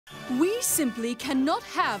We simply cannot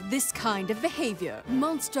have this kind of behavior.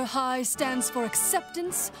 Monster High stands for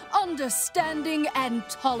acceptance, understanding, and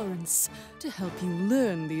tolerance. To help you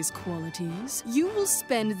learn these qualities, you will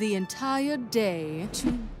spend the entire day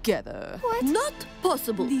together. What? Not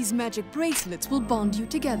possible. These magic bracelets will bond you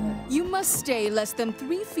together. You must stay less than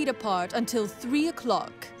 3 feet apart until 3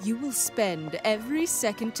 o'clock. You will spend every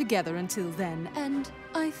second together until then, and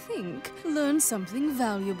I think learn something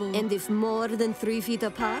valuable. And if more than 3 feet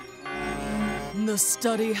apart? The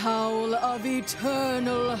study howl of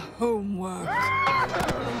eternal homework.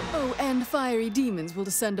 Oh, and fiery demons will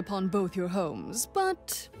descend upon both your homes,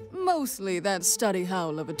 but mostly that study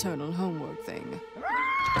howl of eternal homework thing.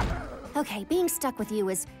 Okay, being stuck with you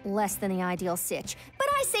is less than the ideal sitch, but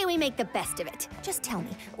I say we make the best of it. Just tell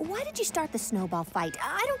me, why did you start the snowball fight?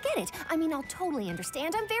 I don't get it. I mean, I'll totally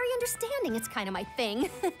understand. I'm very understanding. It's kind of my thing.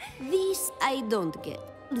 This I don't get.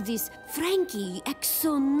 This Frankie acts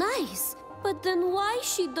so nice. But then why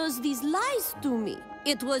she does these lies to me?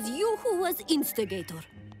 It was you who was instigator.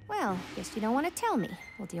 Well, guess you don't want to tell me.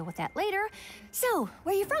 We'll deal with that later. So,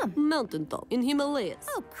 where are you from? Mountaintop in Himalayas.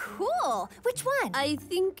 Oh, cool. Which one? I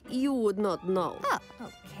think you would not know. Oh,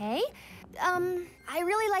 okay. I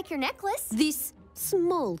really like your necklace. This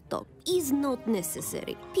small talk is not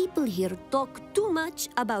necessary. People here talk too much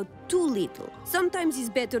about too little. Sometimes it's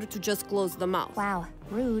better to just close the mouth. Wow,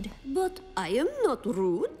 rude. But I am not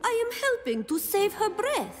rude. I am helping to save her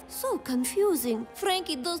breath. So confusing.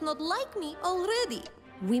 Frankie does not like me already.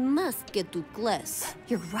 We must get to class.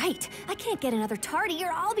 You're right. I can't get another tardy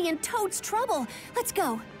or I'll be in Toad's trouble. Let's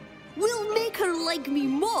go. We'll make her like me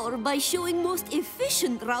more by showing most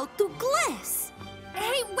efficient route to class.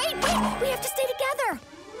 Hey, wait! We have to stay together!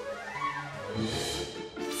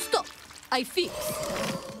 Stop! I fix.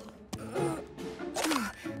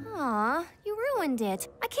 Aw, you ruined it.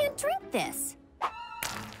 I can't drink this.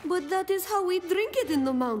 But that is how we drink it in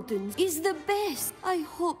the mountains. It's the best. I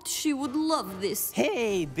hoped she would love this.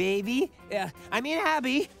 Hey, baby.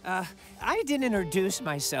 Abby. I didn't introduce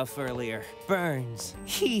myself earlier. Burns.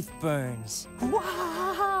 Heath Burns.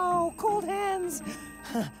 Wow, cold hands.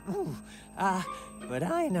 But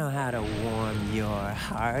I know how to warm your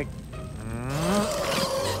heart.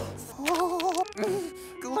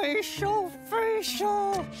 Glacial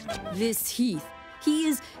facial. This Heath. He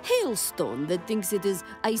is Hailstone that thinks it is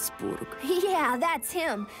Iceberg. Yeah, that's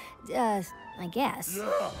him. I guess.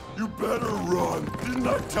 Yeah, you better run. Didn't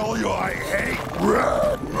I tell you I hate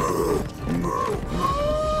red?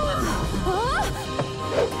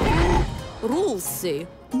 Rules say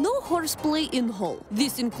no horseplay in hall.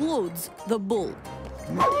 This includes the bull.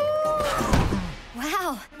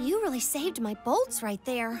 Wow, you really saved my bolts right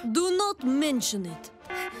there. Do not mention it.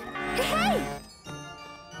 Hey!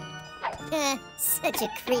 Such a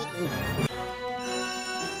cretin.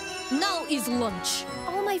 Now is lunch.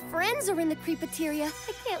 All my friends are in the creepateria.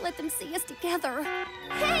 I can't let them see us together.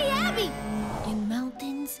 Hey, Abby! In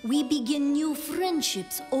mountains, we begin new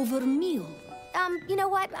friendships over meal. You know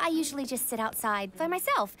what? I usually just sit outside by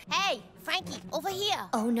myself. Hey, Frankie, over here.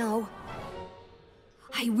 Oh, no.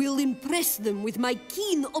 I will impress them with my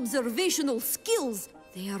keen observational skills.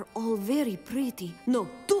 They are all very pretty. No,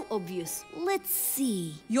 too obvious. Let's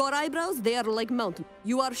see. Your eyebrows, they are like mountain.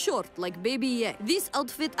 You are short, like Baby Yak. This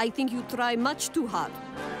outfit, I think you try much too hard.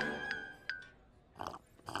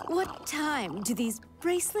 What time do these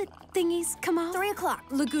bracelet thingies come off? 3 o'clock.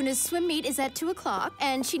 Laguna's swim meet is at 2 o'clock,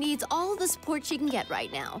 and she needs all the support she can get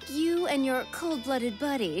right now. You and your cold-blooded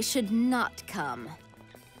buddy should not come.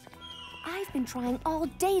 I've been trying all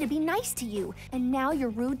day to be nice to you, and now you're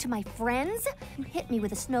rude to my friends? You hit me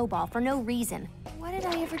with a snowball for no reason. What did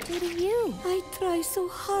I ever do to you? I try so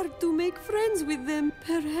hard to make friends with them.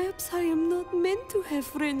 Perhaps I am not meant to have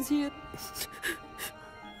friends here.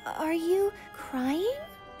 Are you crying?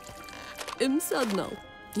 I'm sad now.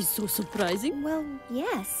 It's so surprising. Well,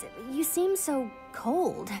 yes. You seem so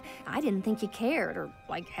cold. I didn't think you cared or,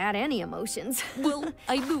 had any emotions. Well,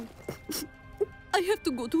 I do. I have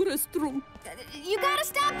to go to restroom. You gotta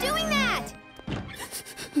stop doing that!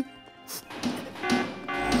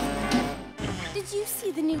 Did you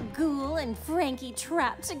see the new Ghoul and Frankie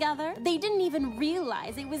trapped together? They didn't even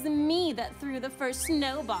realize it was me that threw the first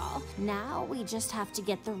snowball. Now we just have to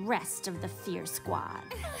get the rest of the Fear Squad.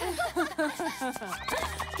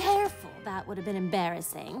 Careful, that would have been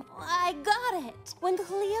embarrassing. I got it. When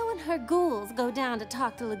Cleo and her ghouls go down to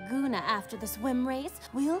talk to Laguna after the swim race,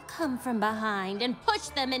 we'll come from behind and push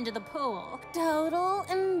them into the pool. Total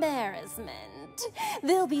embarrassment.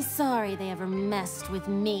 They'll be sorry they ever messed with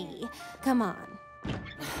me. Come on.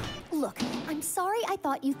 Look, I'm sorry I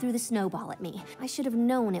thought you threw the snowball at me. I should have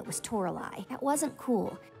known it was Toralei. That wasn't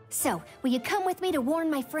cool. So, will you come with me to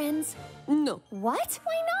warn my friends? No, What?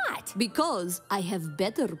 Why not? because I have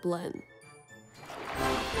better plan.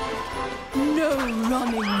 No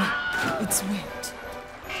running. It's wet.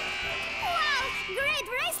 Wow, great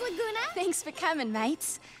race, Laguna! Thanks for coming,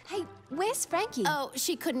 mates. Hey, where's Frankie? Oh,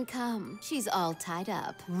 she couldn't come. She's all tied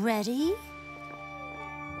up. Ready?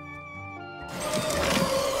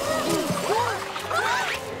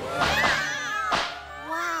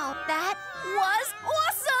 Wow, that was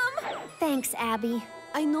awesome! Thanks, Abby.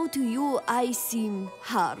 I know to you I seem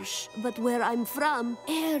harsh, but where I'm from,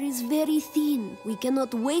 air is very thin. We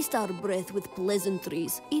cannot waste our breath with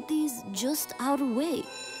pleasantries. It is just our way.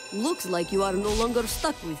 Looks like you are no longer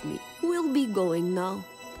stuck with me. We'll be going now.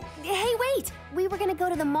 Hey, wait! We were gonna go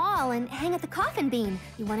to the mall and hang at the Coffin Bean.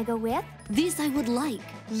 You wanna go with? This I would like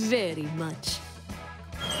very much.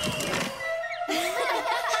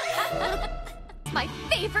 My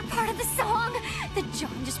favorite part of the song! The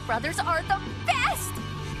Jaundice brothers are the best!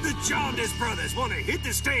 The Jaundice brothers want to hit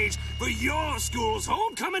the stage for your school's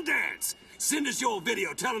homecoming dance. Send us your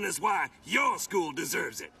video telling us why your school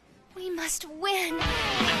deserves it. We must win!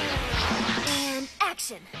 And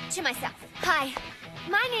action! To myself. Hi,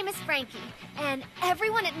 my name is Frankie, and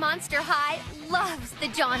everyone at Monster High loves the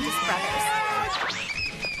Jaundice brothers.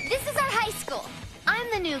 This is our high school. I'm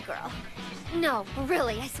the new girl. No,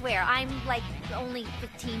 really, I swear, I'm like only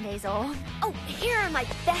 15 days old. Oh, here are my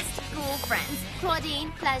best school friends.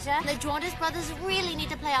 Claudine, pleasure. The Jaundice brothers really need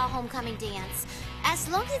to play our homecoming dance. As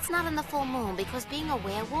long as it's not on the full moon, because being a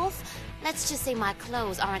werewolf, let's just say my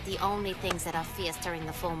clothes aren't the only things that are fierce during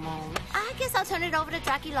the full moon. I guess I'll turn it over to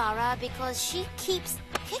Draculaura because she keeps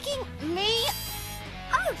kicking me.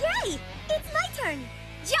 Oh, yay! It's my turn!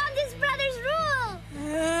 Jaundice brothers rule!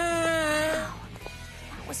 Wow,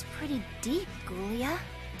 that was pretty deep, Ghoulia.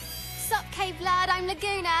 Sup, K-Blood, I'm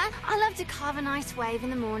Laguna. I love to carve a nice wave in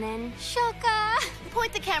the morning. Shocker!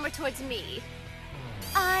 Point the camera towards me.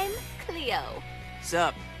 I'm Cleo.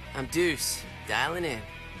 Sup, I'm Deuce, dialing in.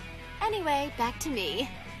 Anyway, back to me.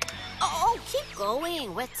 Oh, keep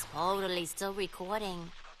going. We're totally still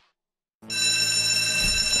recording.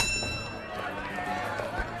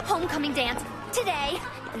 Homecoming dance, today.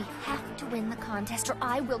 We have to win the contest or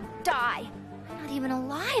I will die. I'm not even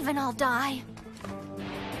alive and I'll die.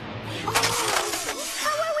 Oh,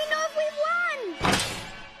 how will we know if we won?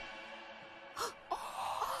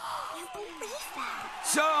 Can't believe that.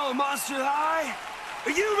 So, Monster High,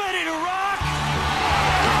 are you ready to rock?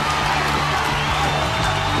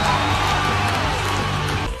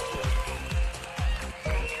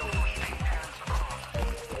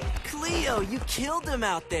 Cleo, you killed him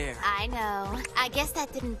out there. I know. I guess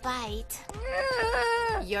that didn't bite.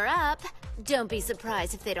 You're up. Don't be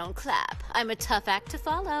surprised if they don't clap. I'm a tough act to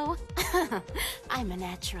follow. I'm a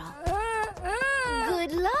natural.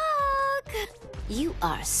 Good luck! You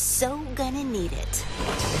are so gonna need it.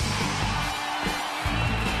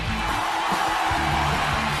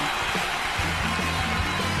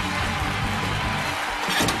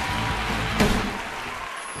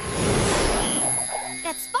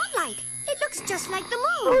 That spotlight, it looks just like the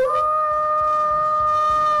moon.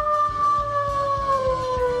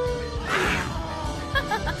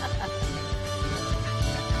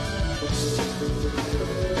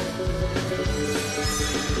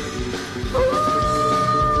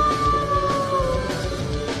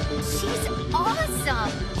 She's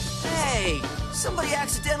awesome. Hey, somebody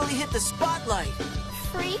accidentally hit the spotlight.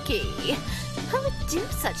 Freaky. Who would do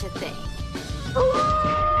such a thing?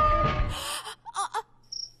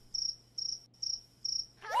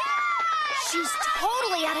 She's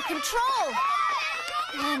totally out of control.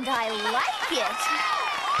 And I like it.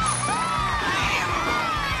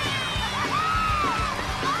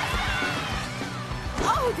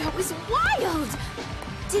 Oh, that was wild!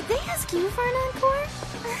 Did they ask you for an encore?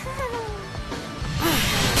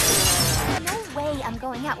 No way I'm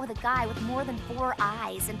going out with a guy with more than 4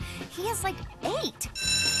 eyes, and he has like 8.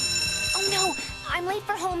 Oh no, I'm late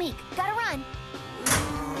for home ec. Gotta run.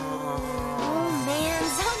 Oh man,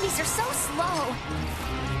 zombies are so slow.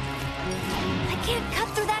 I can't cut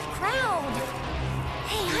through that crowd.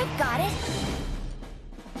 Hey, I've got it.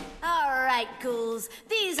 All right, ghouls.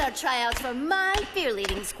 These are tryouts for my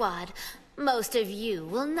fear-leading squad. Most of you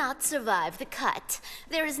will not survive the cut.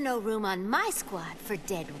 There is no room on my squad for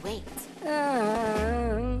dead weight.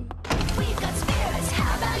 We've got spirits,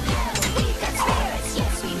 how about you? We've got spirits,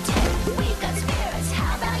 yes we do. We've got spirits,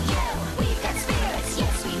 how about you? We've got spirits,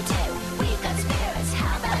 yes we do. We've got spirits,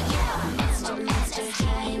 how about you? Monster, monster,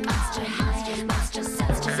 hey, monster, monster, monster,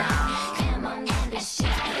 monster, come on and be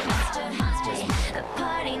shy, monster, monster, the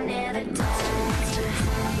party never dies. Monster,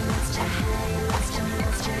 monster, monster,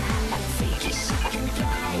 monster, monster.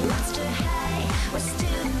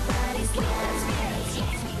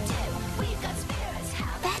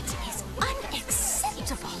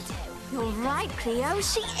 Cleo.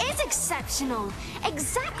 She is exceptional.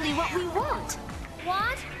 Exactly what we want.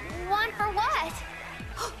 Want? Want for what?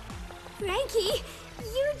 Frankie,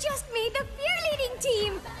 you just made the cheerleading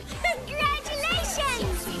team.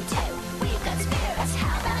 Congratulations! We've got spirits,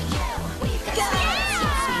 how about you? We've got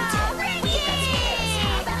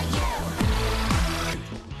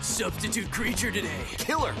Substitute creature today.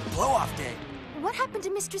 Killer. Blow-off day. What happened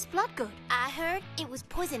to Mistress Bloodgood? I heard it was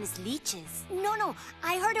poisonous leeches. No,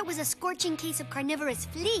 I heard it was a scorching case of carnivorous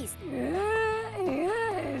fleas. Ew!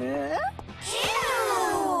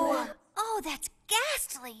 Oh, that's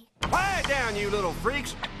ghastly. Quiet down, you little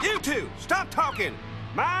freaks. You two, stop talking.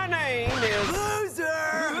 My name is...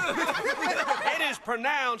 Loser! It is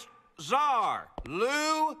pronounced Czar.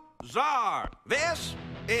 Lou Czar. This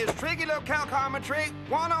is Trigulocalcometry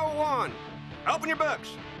 101. Open your books.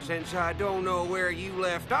 Since I don't know where you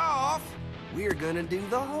left off, we're gonna do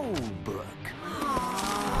the whole book.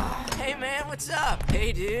 Hey, man, what's up?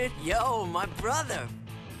 Hey, dude. Yo, my brother.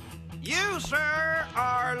 You, sir,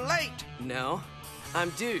 are late. No, I'm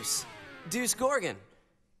Deuce. Deuce Gorgon.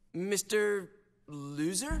 Mr.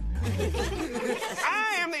 Loser?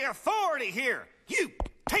 I am the authority here. You,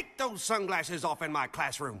 take those sunglasses off in my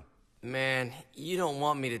classroom. Man, you don't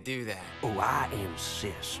want me to do that. Oh, I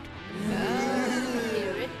insist.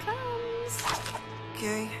 Here it comes.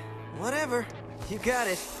 Okay, whatever. You got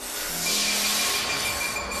it.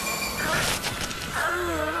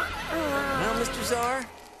 Well, Mr. Czar,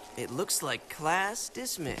 it looks like class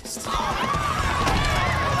dismissed.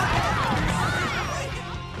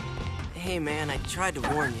 Hey, man, I tried to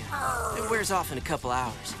warn you. It wears off in a couple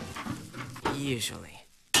hours. Usually.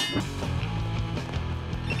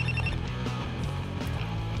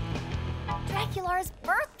 Dracula's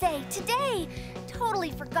birthday today.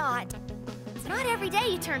 Totally forgot. It's not every day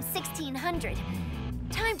you turn 1600.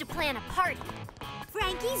 Time to plan a party.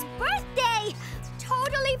 Frankie's birthday!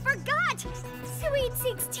 Totally forgot! Sweet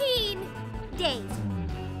 16 days.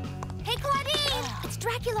 Hey, Claudine! It's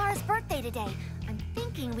Dracula's birthday today. I'm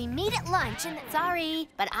thinking we meet at lunch and... Sorry,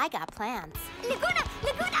 but I got plans. Laguna!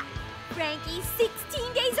 Frankie's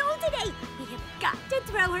 16 days old today. We have got to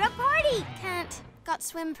throw her a party. Can't. Got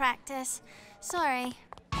swim practice. Sorry.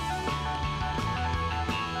 Party?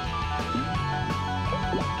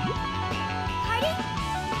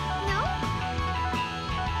 No?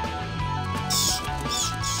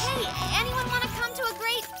 Hey, anyone want to come to a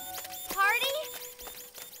great party?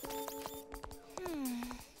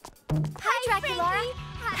 Hi, Dracula.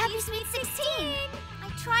 Happy Sweet 16. I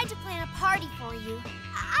tried to plan a party for you.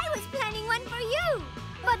 I was planning one for you,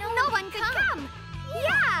 but no one could come.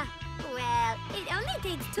 Yeah. Well, it only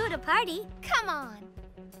takes two to party. Come on.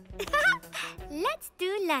 Let's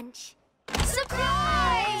do lunch.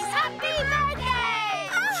 Surprise! Happy birthday!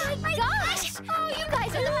 Oh my gosh! Oh, you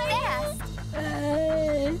guys are the best!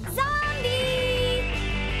 Zombie!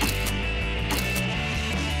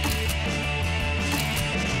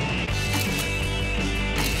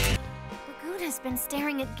 Laguna's been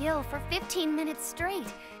staring at Gil for 15 minutes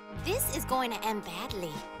straight. This is going to end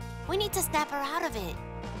badly. We need to snap her out of it.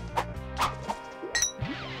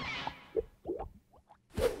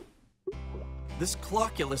 This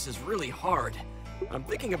clockulus is really hard. I'm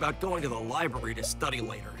thinking about going to the library to study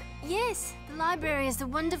later. Yes, the library is a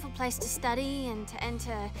wonderful place to study and to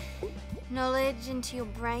enter knowledge into your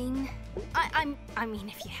brain. I mean,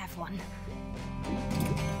 if you have one.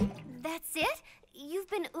 That's it? You've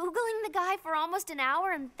been oogling the guy for almost an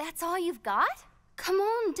hour and that's all you've got? Come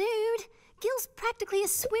on, dude. Gil's practically a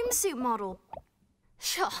swimsuit model.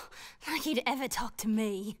 Sure, like he'd ever talk to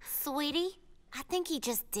me. Sweetie, I think he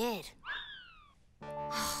just did.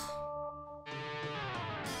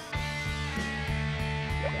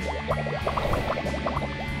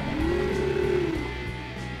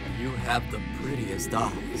 You have the prettiest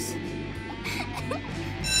eyes.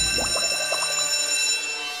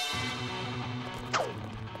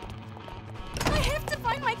 I have to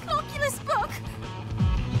find my calculus book!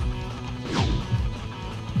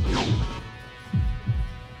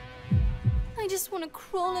 I just want to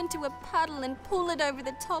crawl into a puddle and pull it over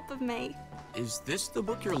the top of me. Is this the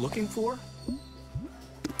book you're looking for?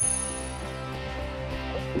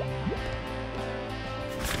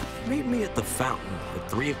 Meet me at the fountain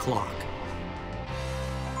at 3 o'clock.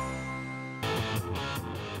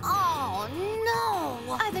 Oh, no!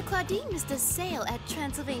 Either Claudine missed a sale at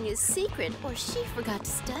Transylvania's Secret, or she forgot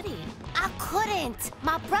to study. I couldn't.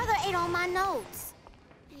 My brother ate all my notes.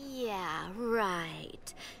 Yeah,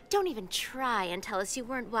 right. Don't even try and tell us you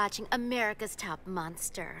weren't watching America's Top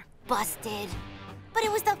Monster. Busted. But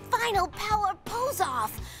it was the final power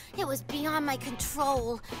pose-off. It was beyond my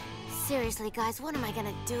control. Seriously, guys, what am I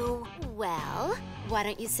gonna do? Well, why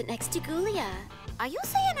don't you sit next to Gulia? Are you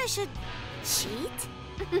saying I should cheat?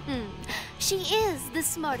 She is the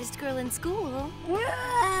smartest girl in school.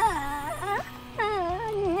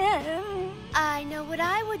 I know what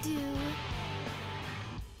I would do.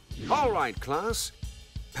 All right, class.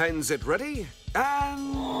 Pens at ready,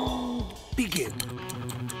 and begin.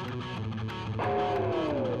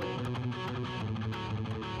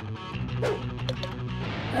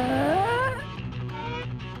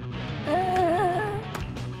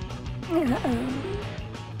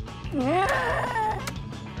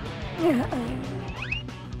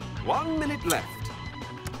 One minute left.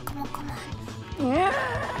 Come on, come on.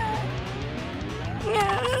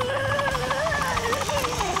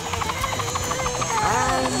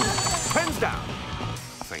 And pens down.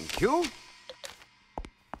 Thank you.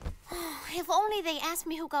 If only they asked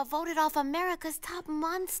me who got voted off America's top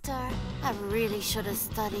monster. I really should have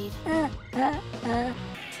studied. 2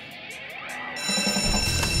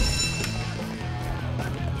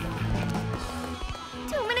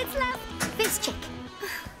 minutes left. This chick.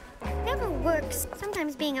 Never works.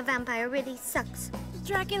 Sometimes being a vampire really sucks.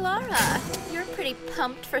 Draculaura, you're pretty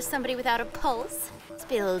pumped for somebody without a pulse.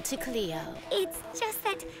 Spill to Cleo. It's just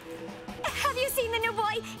that... Have you seen the new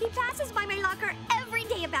boy? He passes by my locker every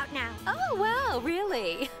day about now. Oh, wow,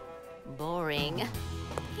 really? Boring.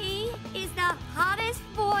 He is the hottest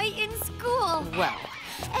boy in school. Well,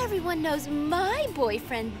 everyone knows my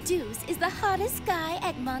boyfriend Deuce is the hottest guy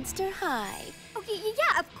at Monster High. Okay,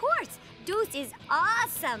 yeah, of course. Deuce is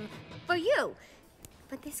awesome. For you.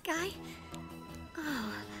 But this guy...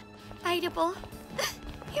 Oh, Edible.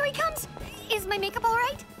 Here he comes. Is my makeup all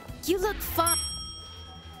right? You look fine.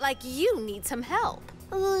 Like you need some help.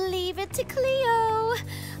 Leave it to Cleo.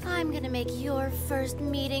 I'm gonna make your first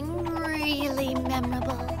meeting really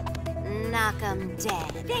memorable. Knock 'em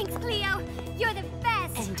dead. Thanks, Cleo. You're the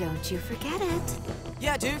best. And don't you forget it.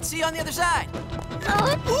 Yeah, dude, see you on the other side.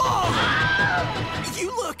 Whoa!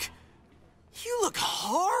 You look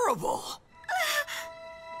horrible.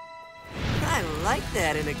 I like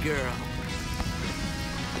that in a girl.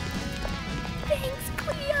 Thanks,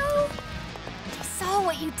 Cleo. I saw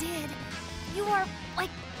what you did. You are,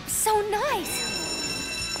 like, so nice.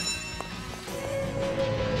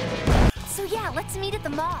 So yeah, let's meet at the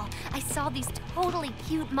mall. I saw these totally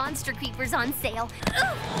cute monster creepers on sale.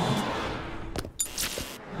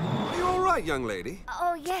 You all right, young lady?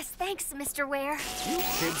 Oh, yes, thanks, Mr. Ware. You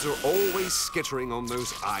kids are always skittering on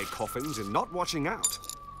those eye coffins and not watching out.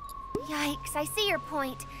 Yikes, I see your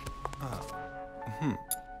point.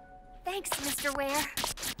 Thanks, Mr. Ware.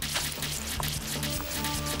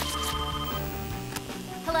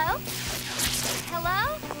 Hello? Hello?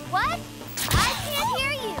 What? I can't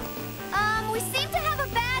hear you. We seem to have a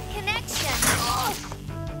bad connection. Oh.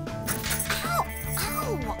 Ow! Ow!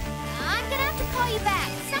 I'm gonna have to call you back.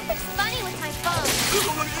 Something's funny with my phone.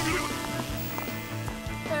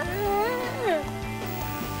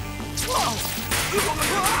 Whoa!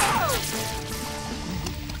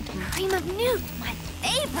 Cream of Newt, my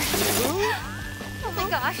favorite. Oh my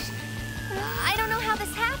gosh. I don't know how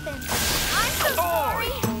this happened. I'm so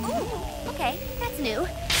sorry. Ooh, okay, that's new.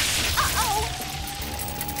 Uh-oh.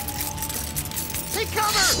 Take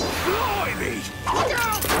cover! Blimey! Look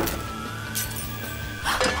out!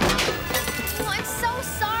 Oh, I'm so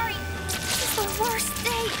sorry. This is the worst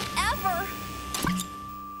day ever.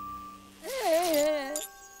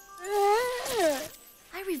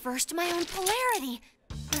 I reversed my own polarity.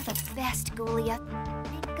 You're the best, Ghoulia.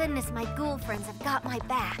 Thank goodness my ghoul friends have got my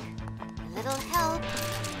back. A little help.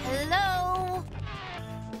 Hello?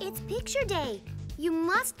 It's picture day. You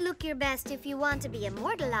must look your best if you want to be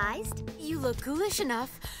immortalized. You look ghoulish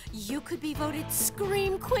enough. You could be voted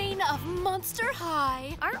Scream Queen of Monster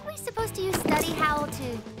High. Aren't we supposed to use Study Howl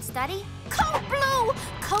to study? Code Blue!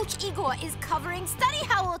 Coach Igor is covering Study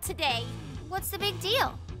Howl today. What's the big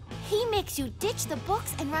deal? He makes you ditch the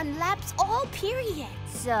books and run laps all period.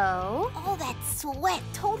 So? All that sweat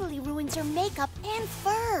totally ruins your makeup and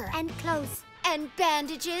fur. And clothes. And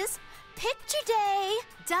bandages. Picture day.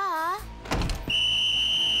 Duh.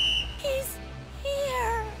 He's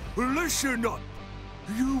here. Listen up.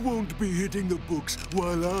 You won't be hitting the books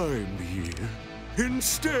while I'm here.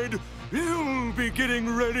 Instead, you'll be getting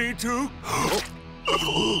ready to...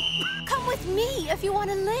 Come with me if you want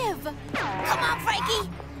to live. Come on, Frankie.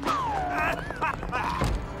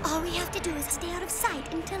 All we have to do is stay out of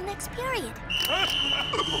sight until next period.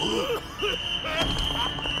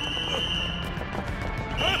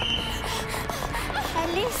 At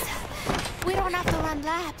least we don't have to run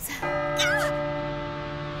laps.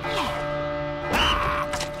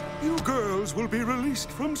 You girls will be released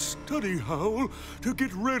from study hall to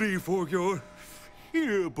get ready for your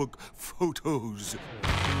yearbook photos.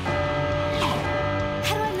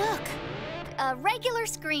 How do I look? A regular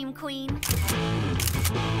scream queen.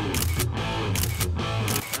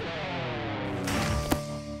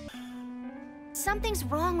 Something's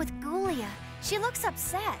wrong with Ghoulia. She looks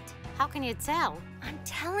upset. How can you tell? I'm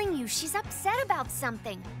telling you, she's upset about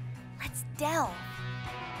something. Let's delve.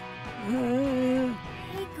 Hey,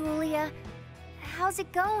 Ghoulia. How's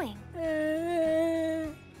it going?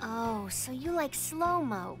 Oh, so you like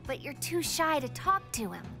slow-mo, but you're too shy to talk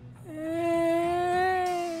to him.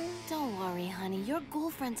 Don't worry, honey. Your ghoul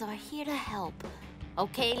friends are here to help.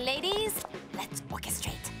 Okay, ladies, let's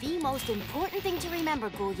orchestrate. The most important thing to remember,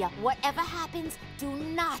 Ghoulia, whatever happens, do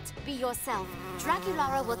not be yourself.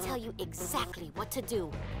 Draculara will tell you exactly what to do.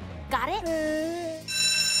 Got it?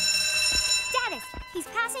 Status! He's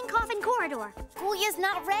passing Coffin Corridor. Ghoulia's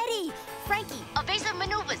not ready. Frankie, evasive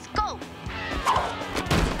maneuvers, go!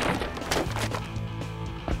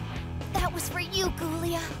 That was for you,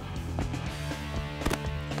 Ghoulia.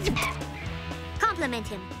 Compliment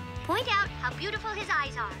him. Point out how beautiful his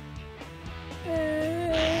eyes are.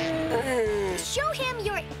 Show him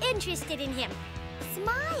you're interested in him.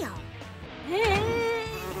 Smile.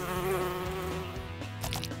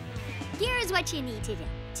 Here's what you need to do.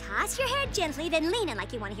 Toss your head gently, then lean in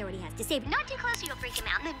like you want to hear what he has to say. But not too close or you'll freak him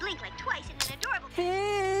out, and then blink like twice in an adorable...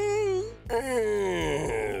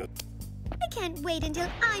 I can't wait until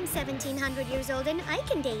I'm 1,700 years old and I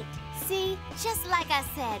can date. See, just like I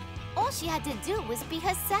said, all she had to do was be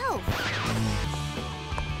herself.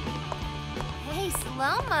 Hey,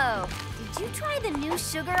 Slow-Mo. Did you try the new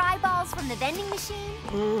sugar eyeballs from the vending machine?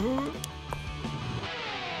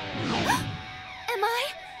 Am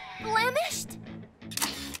I blemished?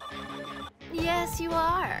 Yes, you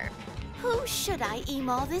are. Who should I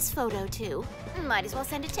email this photo to? Might as well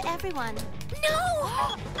send it to everyone. No!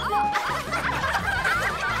 Am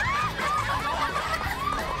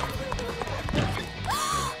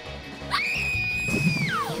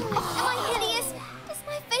I hideous? Does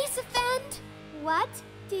my face offend? What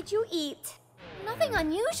did you eat? Nothing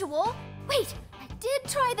unusual. Wait, I did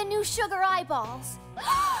try the new sugar eyeballs.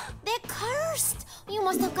 They're cursed. You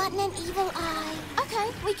must have gotten an evil eye.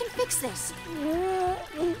 Okay, we can fix this.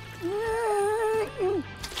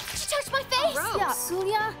 She touched my face! Yeah,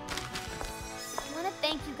 Ghoulia. I want to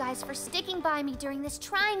thank you guys for sticking by me during this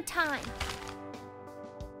trying time.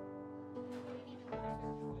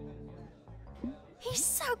 He's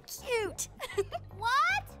so cute.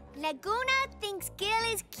 What? Laguna thinks Gil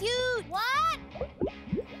is cute. What?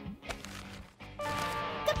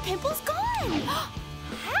 The pimple's gone.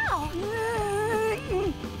 How?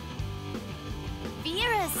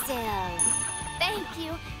 Viracil. Thank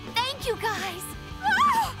you. Thank you, guys.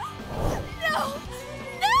 No!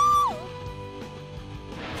 No!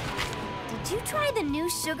 Did you try the new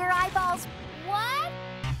sugar eyeballs? What?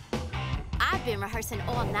 I've been rehearsing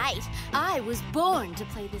all night. I was born to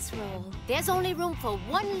play this role. There's only room for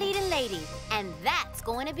one leading lady, and that's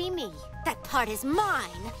going to be me. That part is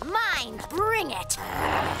mine. Mine. Bring it.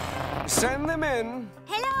 Send them in.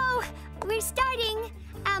 Hello, we're starting.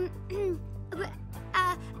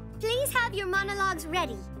 Please have your monologues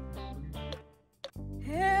ready.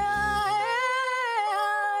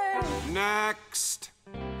 Next.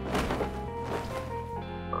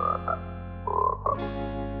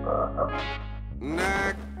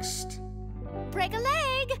 Next. Break a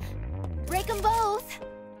leg. Break them both.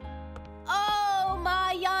 Oh,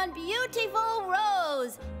 my yon beautiful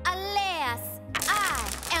rose. Alas, I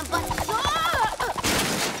am but...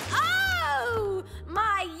 Oh,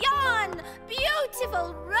 my yon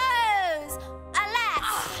beautiful rose.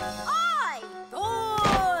 Alas,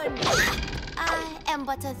 thorn. I am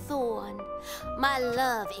but a thorn. My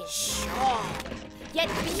love is sharp, yet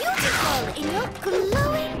beautiful in your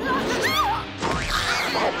glowing...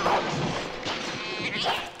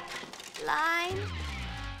 Line.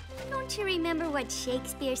 Don't you remember what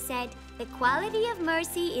Shakespeare said? The quality of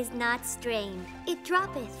mercy is not strained. It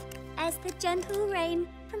droppeth as the gentle rain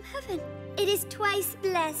from heaven. It is twice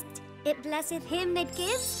blessed. It blesseth him that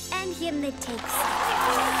gives and him that takes.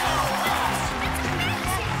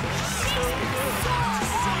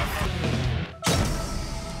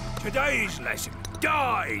 Today's lesson,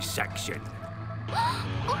 dissection.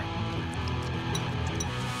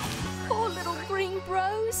 Poor little green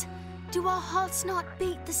bros. Do our hearts not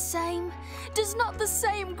beat the same? Does not the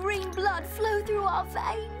same green blood flow through our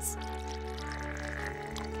veins?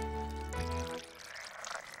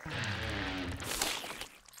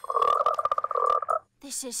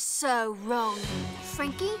 This is so wrong.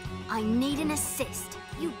 Frankie. I need an assist.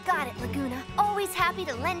 You got it, Laguna. Always happy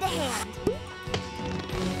to lend a hand.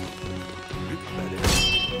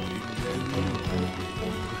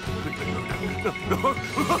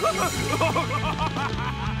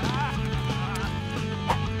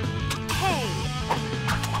 Hey!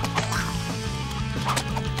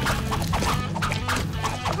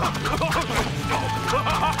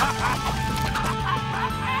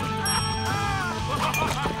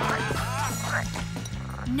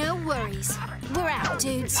 No worries. We're out,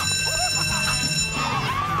 dudes.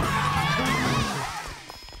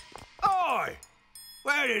 Oi!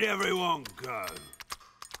 Where did everyone go?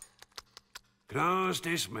 Class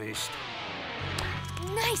dismissed.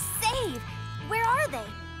 Nice save! Where are they?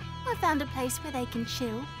 I found a place where they can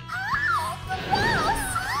chill.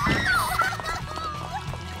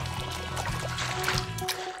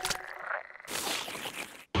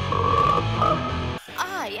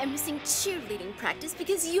 I am missing cheerleading practice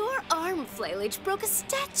because your arm flailage broke a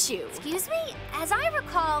statue. Excuse me? As I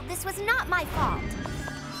recall, this was not my fault.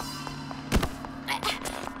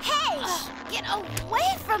 Hey! Get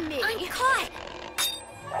away from me! I'm caught!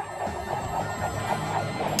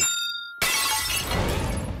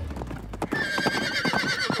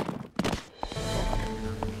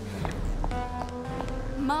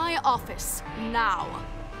 My office, now.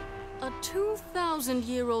 A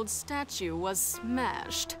 2,000-year-old statue was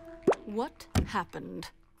smashed. What happened?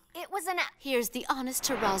 It was Here's the honest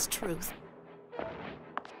to Ra's truth.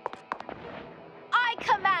 I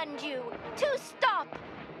command you to stop!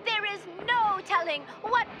 There is no telling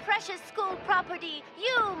what precious school property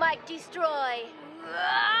you might destroy.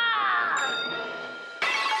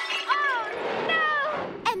 Oh,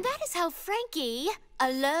 no! And that is how Frankie,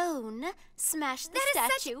 alone, smashed the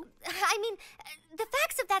statue. The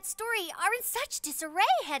facts of that story are in such disarray,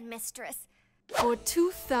 Headmistress. For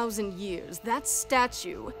 2,000 years, that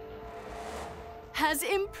statue has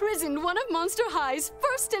imprisoned one of Monster High's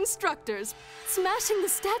first instructors. Smashing the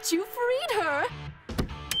statue freed her.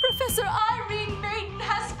 Professor Irene Maiden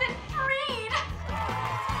has been freed!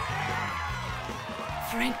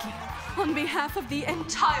 Frankie, on behalf of the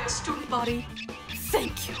entire student body,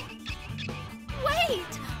 thank you.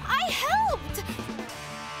 Wait! I helped!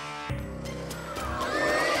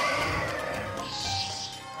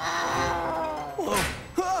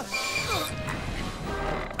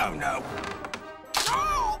 Oh no.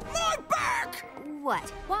 Oh, my back! What?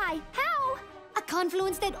 Why? How? A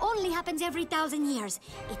confluence that only happens every 1,000 years.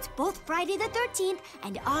 It's both Friday the 13th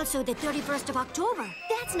and also the 31st of October.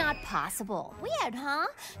 That's not possible. Weird, huh?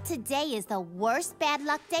 Today is the worst bad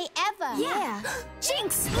luck day ever. Yeah.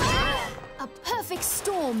 Jinx! A perfect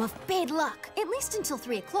storm of bad luck. At least until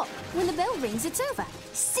 3 o'clock. When the bell rings, it's over.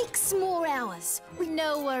 6 more hours.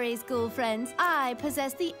 No worries, school friends. I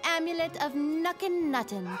possess the amulet of Nuckin'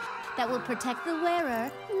 Nuttin' that will protect the wearer,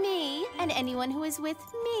 me, and anyone who is with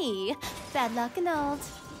me. Bad luck and all.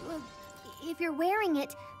 If you're wearing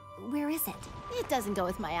it, where is it? It doesn't go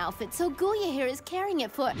with my outfit, so Gulia here is carrying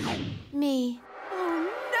it for me. Oh,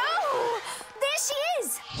 no! There she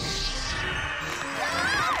is!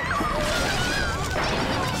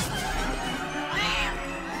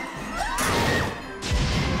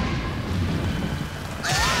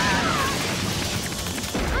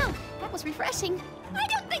 Oh, that was refreshing. I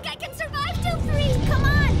don't think I can survive till 3! Come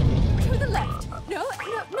on! To the left. No,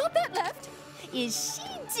 not that left. Is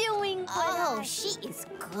she doing Oh, she is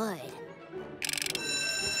good.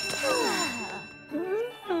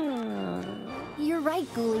 You're right,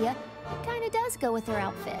 Gulia. It kinda does go with her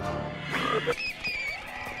outfit.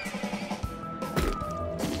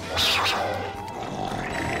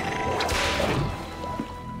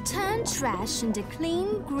 Turn trash into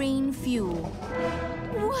clean green fuel.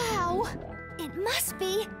 Wow! It must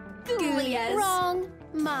be Gulia's. Wrong.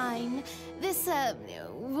 Mine. This,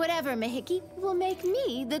 whatever, Mahiki, will make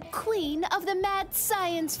me the queen of the Mad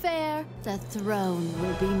Science Fair. The throne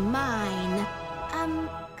will be mine.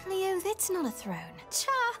 Cleo, that's not a throne.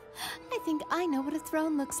 Cha! I think I know what a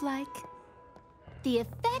throne looks like. The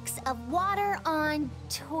effects of water on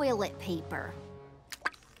toilet paper.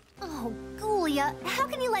 Oh, Gulia, how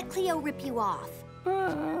can you let Cleo rip you off?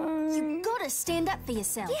 You gotta stand up for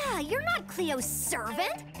yourself. Yeah, you're not Cleo's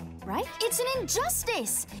servant, right? It's an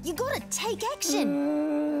injustice. You gotta take action.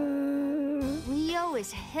 Cleo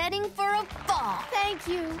is heading for a fall. Thank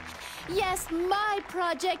you. Yes, my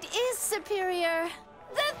project is superior.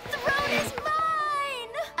 The throne is mine!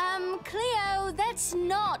 Cleo, that's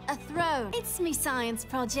not a throne. It's me science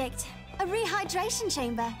project. A rehydration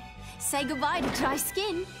chamber. Say goodbye to dry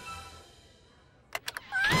skin.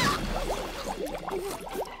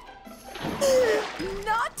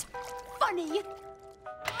 Not funny.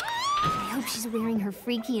 she's wearing her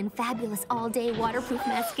freaky and fabulous all-day waterproof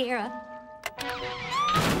mascara.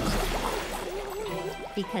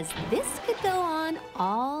 Because this could go on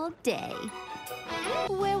all day.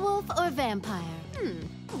 Werewolf or vampire?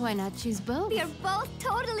 Why not choose both? We are both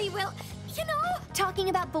totally you know. Talking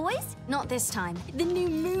about boys? Not this time. The new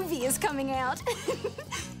movie is coming out.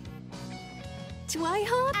 Twi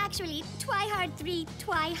Hard? Actually, Twi Hard 3,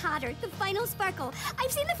 Twi Harder, the final sparkle.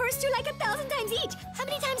 I've seen the first two like 1,000 times each. How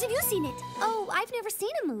many times have you seen it? Oh, I've never seen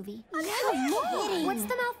a movie. Come on. What's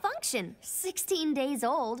the malfunction? 16 days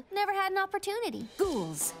old. Never had an opportunity.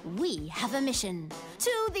 Ghouls, we have a mission.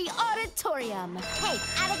 To the auditorium. Hey,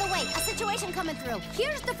 out of the way. A situation coming through.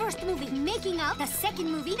 Here's the first movie, Making Out. The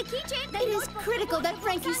second movie, The Keychain. It is critical that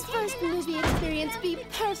Frankie's first movie experience be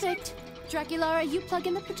perfect. Draculara, you plug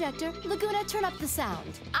in the projector. Laguna, turn up the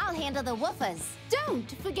sound. I'll handle the woofers. Don't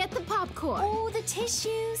forget the popcorn. Oh, the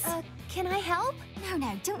tissues. Can I help?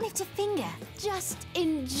 No, don't lift a finger. Just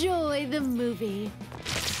enjoy the movie.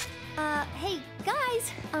 Hey,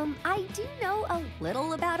 guys, I do know a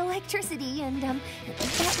little about electricity, and, that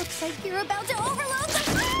looks like you're about to overload the...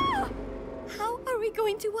 Ah! How are we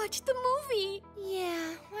going to watch the movie?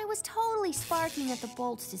 Yeah, I was totally sparking at the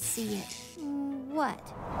bolts to see it. What?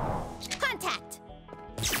 Contact.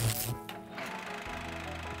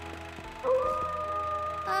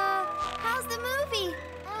 How's the movie?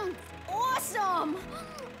 Awesome.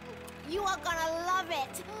 You are gonna love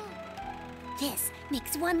it. This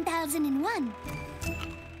makes 1001.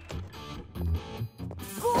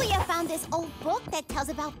 Julia found this old book that tells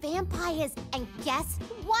about vampires, and guess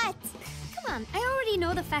what? Come on, I already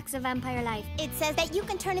know the facts of vampire life. It says that you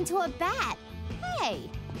can turn into a bat. Hey,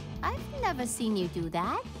 I've never seen you do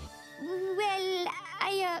that. Well,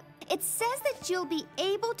 It says that you'll be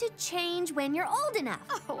able to change when you're old enough.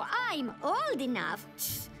 Oh, I'm old enough.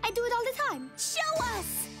 I do it all the time. Show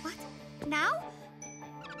us. What? Now?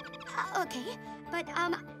 Okay, but,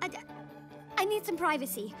 I need some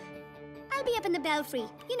privacy. I'll be up in the belfry,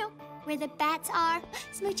 you know, where the bats are.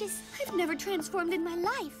 Smooches, I've never transformed in my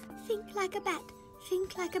life. Think like a bat.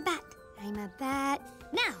 Think like a bat. I'm a bat.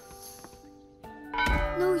 Now!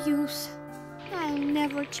 No use. I'll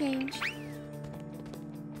never change.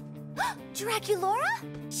 Draculara?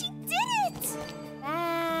 She did it!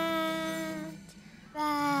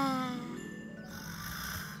 Bat.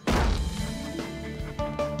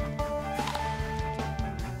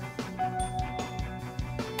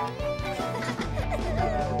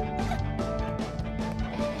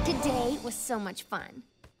 Today was so much fun.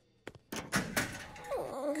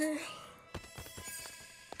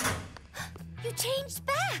 You changed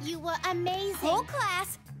back! You were amazing. Whole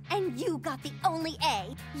class, and you got the only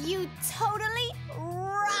A. You totally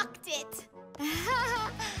rocked it.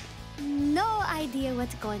 No idea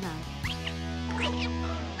what's going on.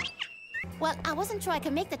 Well, I wasn't sure I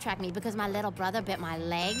could make the track meet because my little brother bit my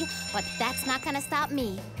leg, but that's not gonna stop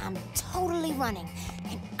me. I'm totally running,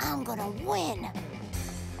 and I'm gonna win.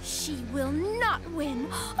 She will not win.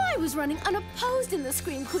 I was running unopposed in the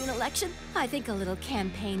Scream Queen election. I think a little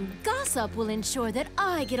campaign gossip will ensure that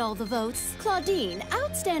I get all the votes. Claudine,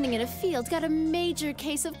 outstanding in a field, got a major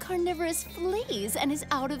case of carnivorous fleas and is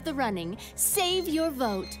out of the running. Save your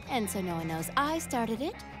vote. And so no one knows I started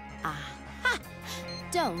it. Aha!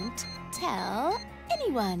 Don't tell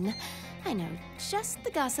anyone. I know just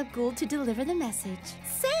the gossip ghoul to deliver the message.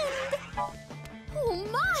 Send! Oh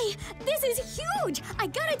my! This is huge! I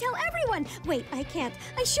gotta tell everyone! Wait, I can't.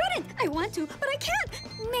 I shouldn't! I want to, but I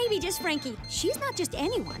can't! Maybe just Frankie. She's not just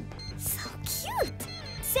anyone. So cute!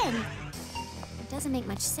 Send. It doesn't make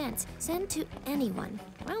much sense. Send to anyone.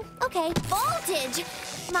 Well, okay. Voltage!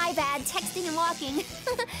 My bad, texting and walking.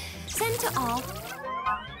 Send to all.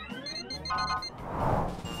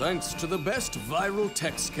 Thanks to the best viral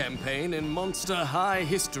text campaign in Monster High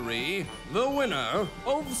history, the winner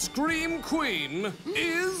of Scream Queen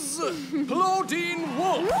is Claudine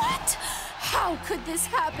Wolf. What? How could this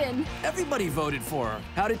happen? Everybody voted for her.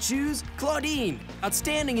 How to choose? Claudine.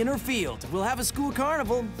 Outstanding in her field. We'll have a school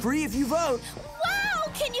carnival, free if you vote. Wow!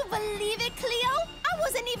 Can you believe it, Cleo? I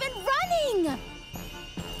wasn't even running!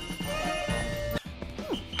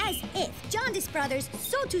 As if Jaundice Brothers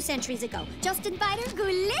sold 2 centuries ago. Justin Biter,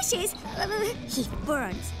 delicious. Heath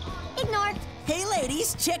Burns. Ignore. Hey,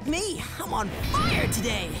 ladies, check me. I'm on fire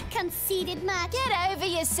today. Conceited much. Get over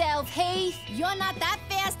yourself, Heath. You're not that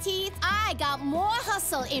fast, Heath. I got more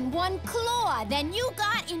hustle in one claw than you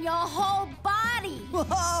got in your whole body.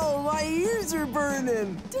 Whoa, my ears are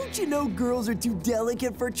burning. Don't you know girls are too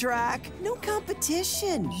delicate for track? No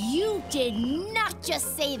competition. You did not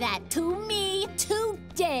just say that to me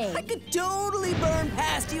today. I could totally burn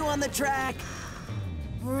past you on the track.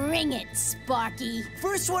 Bring it, Sparky.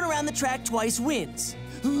 First one around the track twice wins.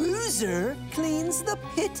 Loser cleans the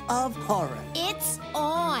pit of horror. It's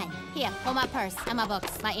on. Here, hold my purse and my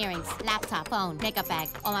books, my earrings, laptop, phone, makeup bag,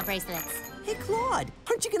 all my bracelets. Hey, Claude,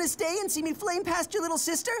 aren't you gonna stay and see me flame past your little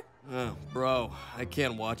sister? Oh, bro, I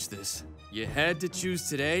can't watch this. You had to choose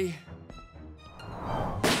today?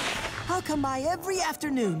 I'll come by every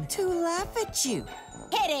afternoon to laugh at you.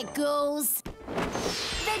 Hit it, ghouls.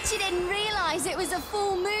 Bet you didn't realize it was a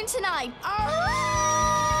full moon tonight.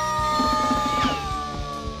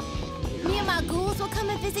 Me and my ghouls will come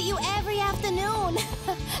and visit you every afternoon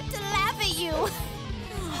to laugh at you.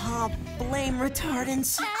 Ah, blame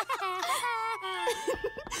retardants.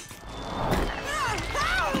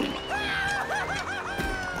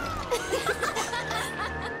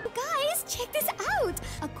 Guys, check this out.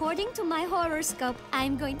 According to my horoscope,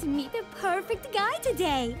 I'm going to meet the perfect guy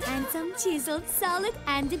today. Handsome, chiseled, solid,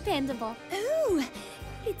 and dependable. Ooh,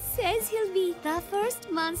 it says he'll be the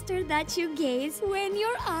first monster that you gaze when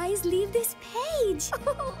your eyes leave this page.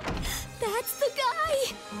 That's the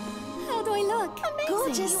guy. How do I look? Amazing.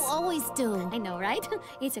 Gorgeous. You always do. I know, right?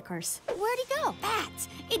 It's a curse. Where'd he go? That.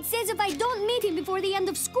 It says if I don't meet him before the end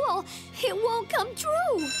of school, it won't come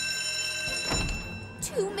true.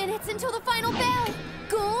 2 minutes until the final bell.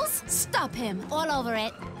 Ghouls, stop him. All over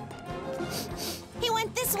it. He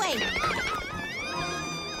went this way.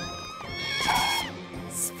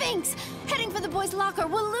 Sphinx, heading for the boys' locker.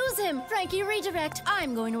 We'll lose him. Frankie, redirect.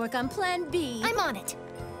 I'm going to work on plan B. I'm on it.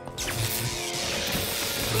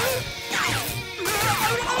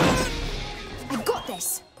 I got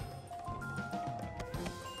this.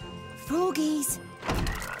 Froggies.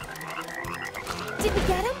 Did we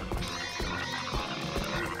get him?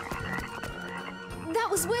 That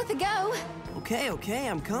was worth a go. Okay,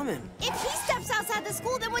 I'm coming. If he steps outside the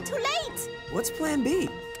school, then we're too late. What's plan B?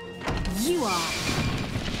 You are.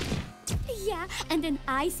 Yeah, and then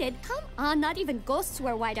I said, come on, not even ghosts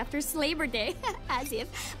wear white after Labor Day. As if.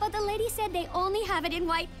 But the lady said they only have it in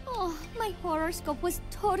white. Oh, my horoscope was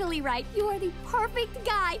totally right. You are the perfect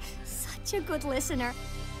guy. Such a good listener.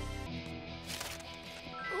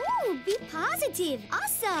 Ooh, be positive.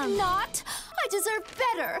 Awesome. Not. I deserve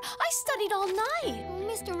better. I studied all night.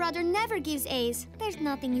 Mr. Rudder never gives A's. There's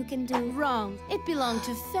nothing you can do. Wrong. It belonged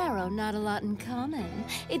to Pharaoh, not a lot in common.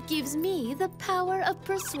 It gives me the power of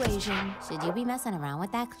persuasion. Should you be messing around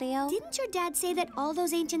with that, Cleo? Didn't your dad say that all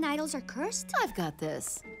those ancient idols are cursed? I've got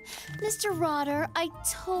this. Mr. Rodder, I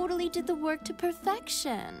totally did the work to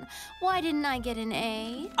perfection. Why didn't I get an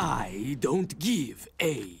A? I don't give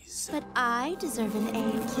A's. But I deserve an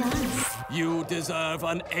A+. You deserve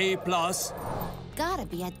an A+. Gotta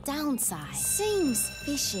be a downside. Seems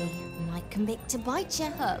fishy. Might commit to bite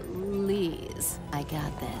you. Please. I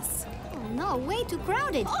got this. Oh no, way too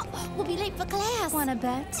crowded. Oh, we'll be late for class. Wanna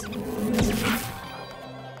bet?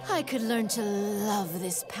 I could learn to love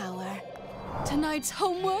this power. Tonight's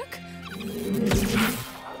homework?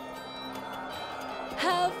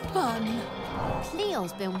 Have fun.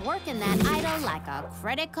 Cleo's been working that idol like a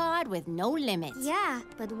credit card with no limit. Yeah,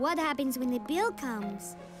 but what happens when the bill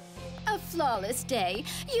comes? A flawless day.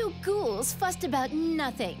 You ghouls fussed about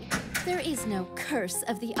nothing. There is no curse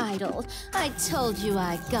of the idol. I told you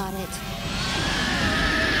I got it.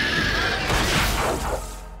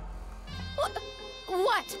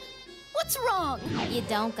 What? What's wrong? You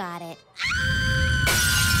don't got it.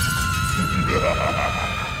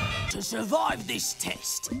 To survive this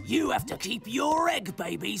test, you have to keep your egg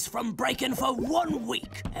babies from breaking for 1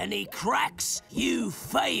 week. Any cracks, you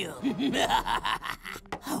fail.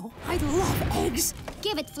 Oh, I love eggs.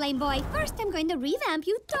 Give it, Flame Boy. First, I'm going to revamp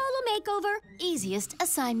you. Total makeover. Easiest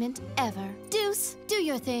assignment ever. Deuce, do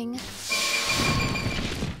your thing.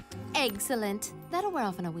 Excellent. That'll wear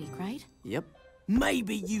off in a week, right? Yep.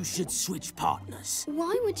 Maybe you should switch partners.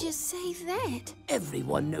 Why would you say that?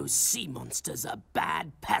 Everyone knows sea monsters are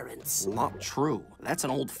bad parents. Not true. That's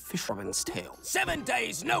an old fisherman's tale. 7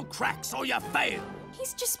 days, no cracks, or you fail.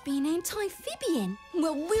 He's just being anti-Phoebian.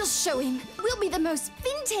 Well, we'll show him. We'll be the most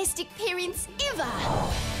fantastic parents ever.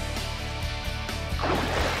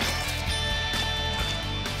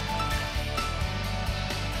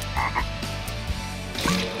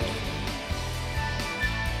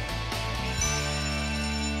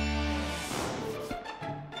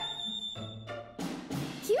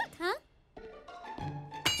 Cute, huh?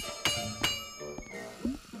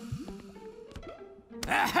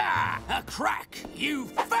 Aha! A crack! You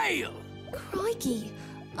fail! Crikey,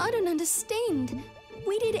 I don't understand.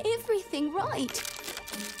 We did everything right.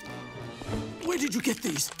 Where did you get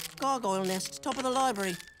these? Gargoyle nest, top of the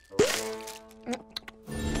library.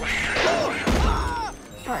 Oh,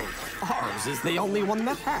 Yours is the only one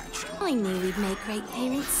that hatched. I knew we'd make great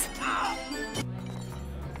parents.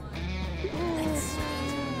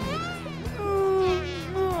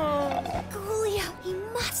 Julia, he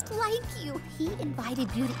must like you. He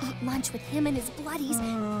invited you to eat lunch with him and his bloodies.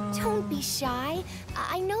 Don't be shy.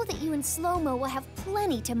 I know that you and Slow-Mo will have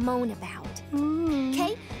plenty to moan about.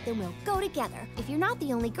 Okay? Then we'll go together. If you're not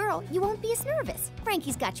the only girl, you won't be as nervous.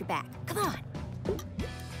 Frankie's got your back. Come on.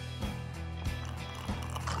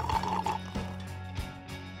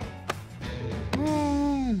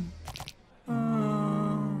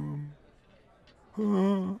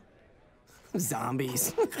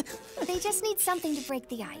 Zombies. They just need something to break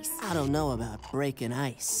the ice. I don't know about breaking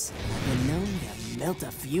ice. I've been known to melt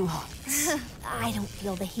a few hearts. I don't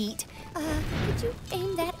feel the heat. Could you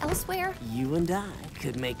aim that elsewhere? You and I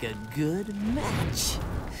could make a good match.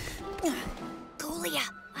 Julia,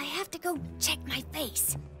 I have to go check my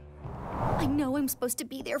face. I know I'm supposed to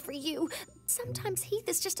be there for you. Sometimes Heath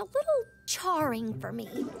is just a little charring for me.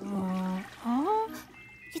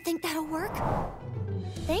 You think that'll work?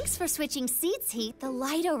 Thanks for switching seats, Heath. The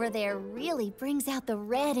light over there really brings out the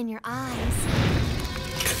red in your eyes.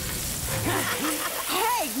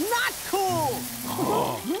 Hey, not cool!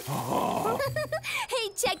 Hey,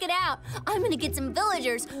 check it out. I'm gonna get some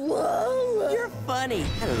villagers. Whoa! You're funny.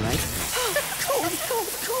 I like Cold.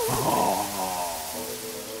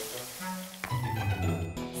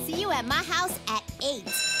 See you at my house at 8.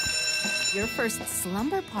 Your first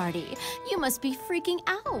slumber party. You must be freaking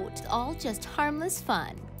out. All just harmless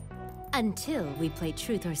fun. Until we play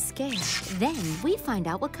Truth or Scare. Then we find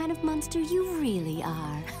out what kind of monster you really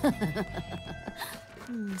are.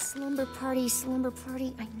 Slumber party, slumber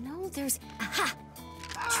party. I know there's... Aha!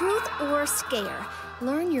 Truth or Scare.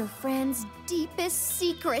 Learn your friend's deepest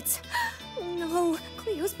secrets. Oh no,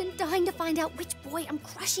 Cleo's been dying to find out which boy I'm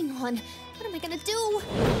crushing on. What am I gonna do?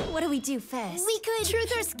 What do we do first? We could...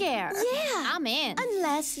 Truth or Scare? Yeah. I'm in.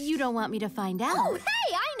 Unless you don't want me to find out. Oh,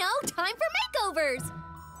 hey, I know. Time for makeovers.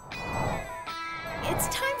 It's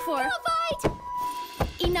time for... Fight!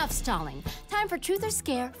 Enough stalling. Time for Truth or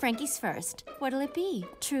Scare. Frankie's first. What'll it be?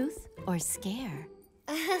 Truth or Scare?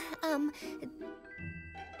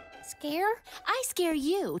 Scare? I scare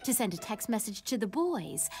you to send a text message to the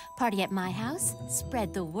boys. Party at my house,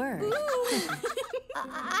 spread the word.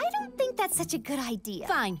 I don't think that's such a good idea.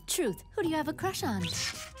 Fine, Truth. Who do you have a crush on?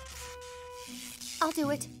 I'll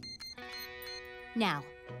do it. Now.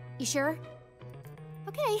 You sure?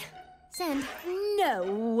 Okay. Send. No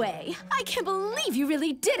way. I can't believe you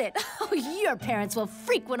really did it. Oh, your parents will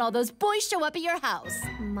freak when all those boys show up at your house.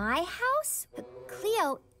 My house?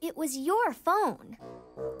 Cleo, it was your phone.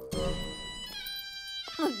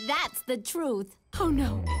 That's the truth. Oh,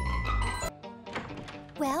 no.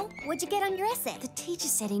 Well, what'd you get on your essay? The teacher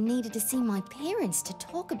said he needed to see my parents to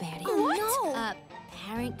talk about it. Oh, no.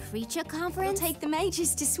 Parent-creature conference? It'll take them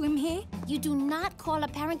ages to swim here. You do not call a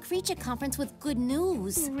parent-creature conference with good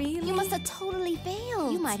news. Really? You must have totally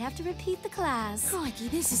failed. You might have to repeat the class. Crikey,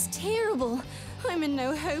 this is terrible. I'm in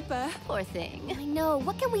no hoper. Poor thing. I know.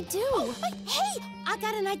 What can we do? Oh, hey, I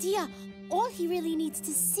got an idea. All he really needs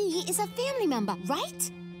to see is a family member,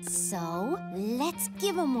 right? So, let's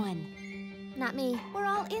give him one. Not me. We're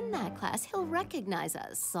all in that class. He'll recognize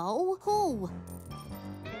us. So, who?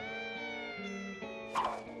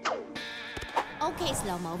 Okay,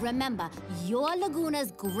 Slow-Mo, remember, you're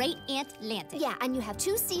Laguna's great-aunt Lantic. Yeah, and you have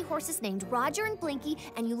 2 seahorses named Roger and Blinky,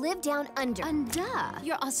 and you live down under. Under?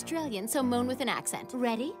 You're Australian, so moan with an accent.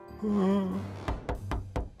 Ready?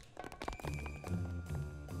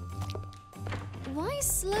 Why is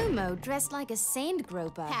Slow-Mo dressed like a sand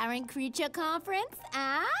groper? Parent-creature conference?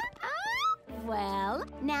 Well,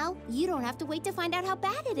 now you don't have to wait to find out how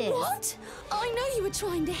bad it is. What? I know you were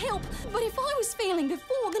trying to help, but if I was failing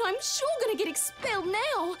before, then I'm sure gonna get expelled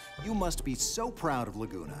now. You must be so proud of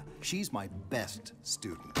Laguna. She's my best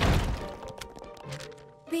student.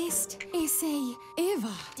 Best essay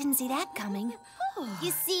ever. Didn't see that coming.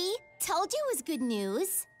 You see? Told you it was good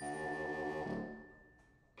news.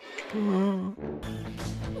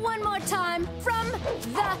 One more time from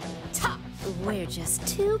the top. We're just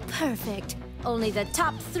too perfect. Only the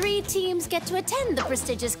top 3 teams get to attend the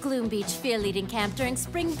prestigious Gloom Beach Fear-Leading Camp during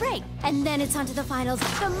spring break. And then it's on to the finals,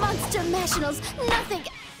 the Monster Nationals. Nothing...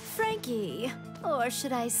 Frankie, or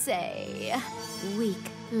should I say,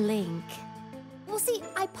 weak link. Well, see,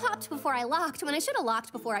 I popped before I locked when I should have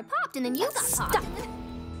locked before I popped, and then you got popped. Stop!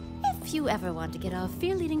 If you ever want to get off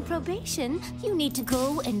Fear-Leading probation, you need to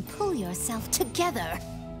go and pull yourself together.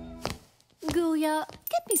 Gulia,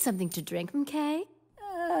 get me something to drink, okay?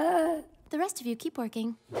 The rest of you keep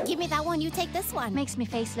working. Give me that one, you take this one. Makes me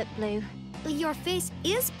face look blue. Your face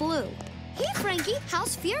is blue. Hey, Frankie,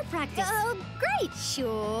 how's fear practice? Great.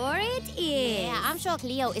 Sure it is. Yeah, I'm sure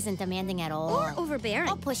Cleo isn't demanding at all. Or overbearing.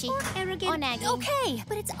 Or pushy. Or arrogant. Or nagging. Okay,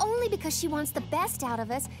 but it's only because she wants the best out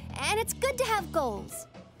of us, and it's good to have goals.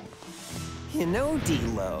 You know,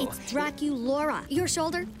 D-Lo. It's Draculora. Your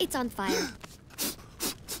shoulder, it's on fire.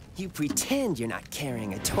 You pretend you're not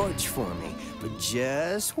carrying a torch for me, but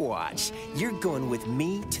just watch. You're going with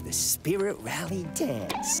me to the Spirit Rally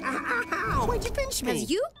dance. Ow! Why'd you pinch me?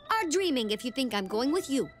 Because you are dreaming if you think I'm going with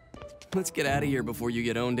you. Let's get out of here before you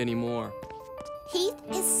get owned anymore. Heath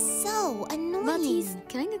is so annoying. But he's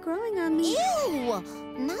kind of growing on me. Ew!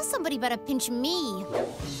 Now somebody better pinch me.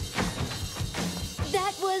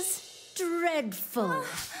 That was dreadful.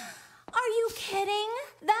 Are you kidding?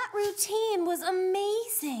 That routine was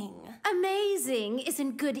amazing. Amazing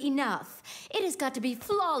isn't good enough. It has got to be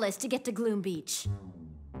flawless to get to Gloom Beach.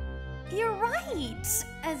 You're right,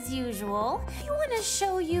 as usual. I want to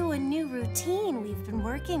show you a new routine we've been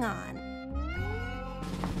working on.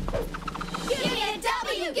 Give me a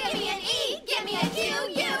W, give me an E, give me a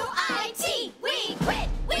Q-U-I-T. We quit,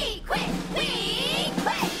 we quit, we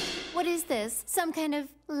quit. What is this? Some kind of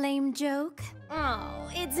lame joke? Oh,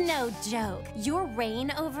 it's no joke. Your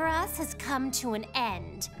reign over us has come to an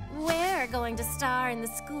end. We're going to star in the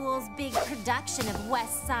school's big production of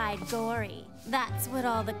West Side Gory. That's what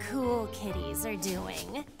all the cool kiddies are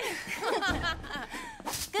doing.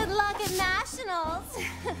 Good luck at Nationals.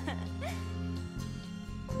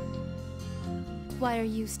 Why are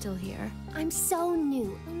you still here? I'm so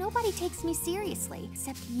new. Nobody takes me seriously,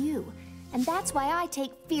 except you. And that's why I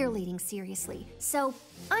take fear leading seriously. So,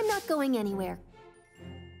 I'm not going anywhere.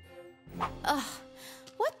 Ugh,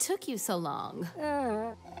 what took you so long?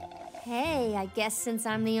 Hey, I guess since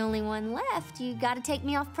I'm the only one left, you gotta take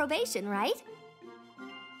me off probation, right?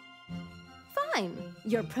 Fine,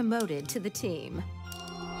 you're promoted to the team.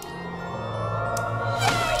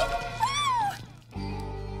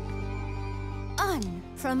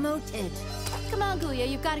 Unpromoted. Come on, Guya,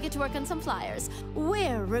 you've got to get to work on some flyers.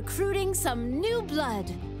 We're recruiting some new blood.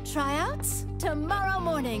 Tryouts tomorrow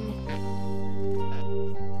morning.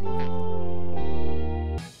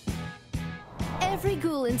 Every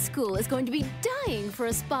ghoul in school is going to be dying for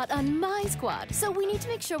a spot on my squad, so we need to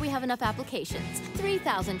make sure we have enough applications.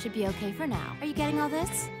 3,000 should be okay for now. Are you getting all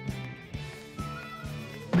this?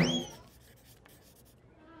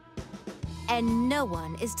 And no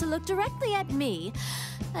one is to look directly at me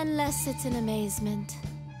unless it's in amazement.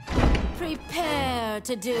 Prepare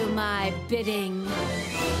to do my bidding.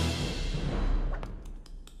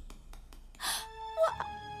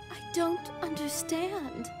 I don't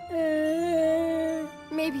understand.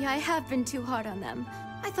 Maybe I have been too hard on them.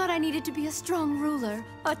 I thought I needed to be a strong ruler,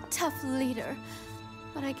 a tough leader.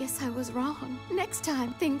 But I guess I was wrong. Next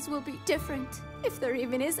time, things will be different. If there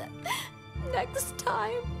even is a next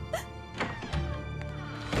time.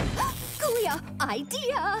 Cleo,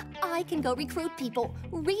 idea! I can go recruit people,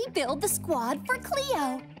 rebuild the squad for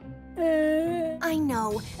Cleo. I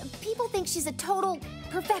know, people think she's a total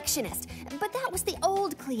perfectionist, but that was the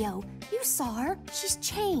old Cleo. You saw her, she's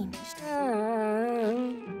changed.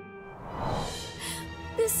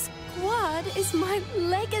 This squad is my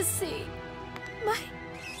legacy. My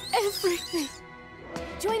everything.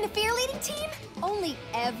 Join the fear leading team? Only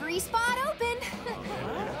every spot open.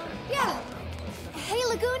 Yeah. Hey,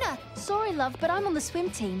 Laguna. Sorry, love, but I'm on the swim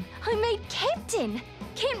team. I made captain.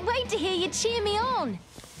 Can't wait to hear you cheer me on.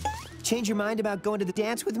 Change your mind about going to the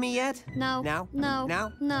dance with me yet? No. Now? No.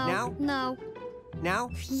 Now? No. Now? No. Now?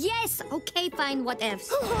 Yes! Okay, fine,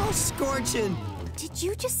 whatevs. Oh, scorching! Did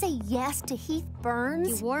you just say yes to Heath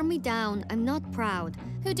Burns? You wore me down. I'm not proud.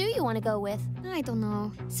 Who do you want to go with? I don't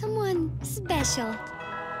know. Someone special.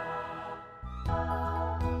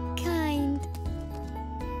 Kind.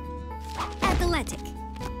 Athletic.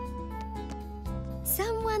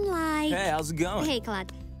 Someone like... Hey, how's it going? Hey,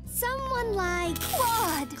 Claude. Someone like...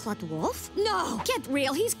 Claude! Claude Wolf? No! Get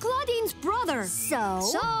real, he's Claudine's brother!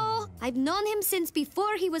 So, I've known him since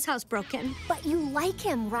before he was housebroken. But you like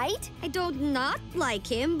him, right? I don't not like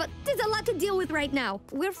him, but there's a lot to deal with right now.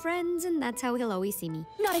 We're friends, and that's how he'll always see me.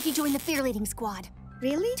 Not if you join the fear leading squad.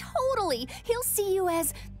 Really? Totally! He'll see you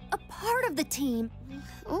as a part of the team.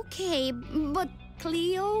 Okay, but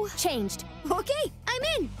Cleo? Changed. Okay, I'm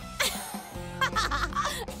in!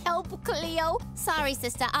 Help, Cleo. Sorry,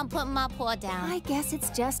 sister. I'm putting my paw down. I guess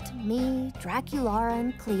it's just me, Draculara,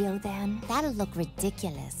 and Cleo then. That'll look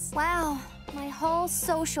ridiculous. Wow, my whole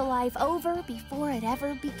social life over before it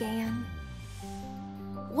ever began.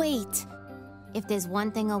 Wait. If there's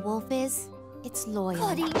one thing a wolf is, it's loyal.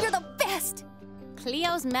 Claudine, you're the best!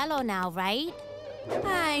 Cleo's mellow now, right?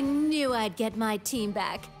 I knew I'd get my team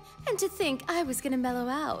back. And to think I was gonna mellow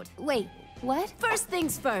out. Wait, what? First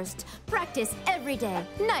things first. Practice every day.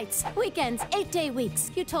 Nights, weekends, 8-day weeks.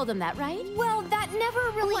 You told them that, right? Well, that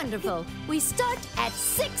never really... Wonderful. We start at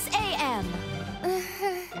 6 a.m.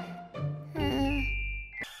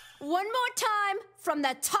 One more time from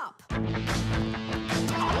the top.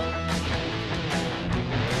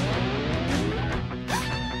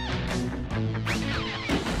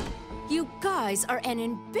 You guys are an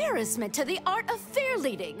embarrassment to the art of fair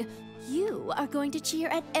leading. You are going to cheer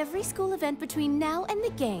at every school event between now and the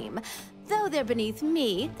game. Though they're beneath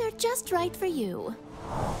me, they're just right for you.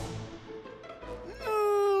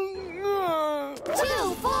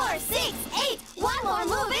 2, 4, 6, 8. One more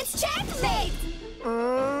move, it's checkmate.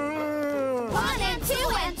 1 and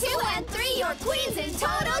 2 and 2 and 3. Your queen's in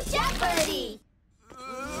total jeopardy.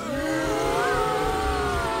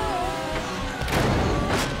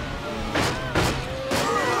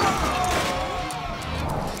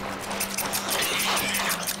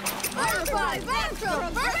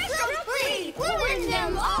 We'll win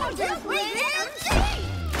them all, just win them three!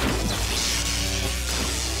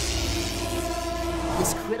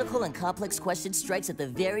 This critical and complex question strikes at the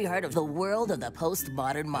very heart of the world of the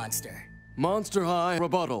postmodern monster. Monster High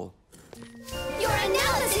rebuttal. Your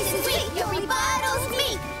analysis is weak, your rebuttals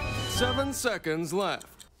meek. 7 seconds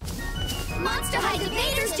left. Monster High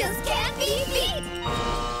debaters just can't be beat.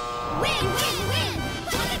 Win, win, win!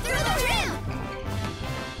 Put it through the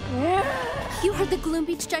rim! You heard the Gloom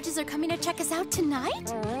Beach judges are coming to check us out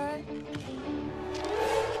tonight?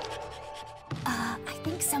 I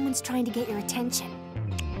think someone's trying to get your attention.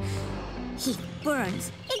 He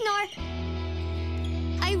burns. Ignore.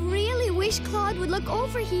 I really wish Claude would look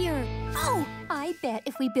over here. Oh, I bet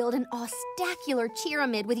if we build an austacular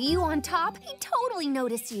pyramid with you on top, he'd totally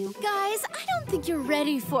notice you. Guys, I don't think you're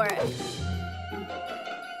ready for it.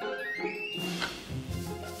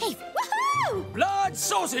 Hey, woohoo! Blood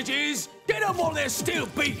sausages! Get them while they're still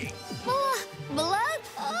beating! Blood?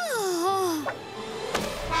 Oh.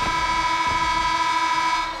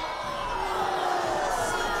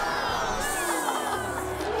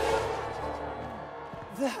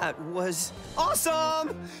 That was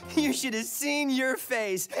awesome! You should have seen your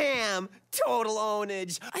face. Pam, total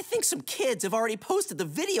ownage. I think some kids have already posted the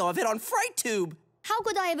video of it on FrightTube. How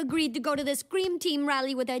could I have agreed to go to the Scream Team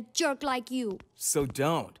rally with a jerk like you? So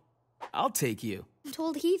don't. I'll take you. I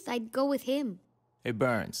told Heath I'd go with him. Hey,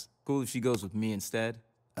 Burns. Cool if she goes with me instead?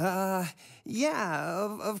 Yeah,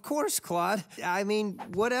 of course, Claude. I mean,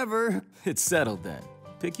 whatever. It's settled then.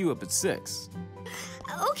 Pick you up at 6.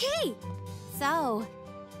 Okay. So,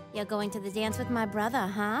 you're going to the dance with my brother,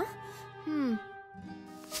 huh?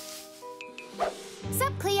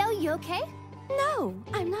 Sup, Cleo? You okay? No,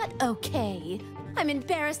 I'm not okay. I'm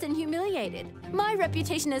embarrassed and humiliated. My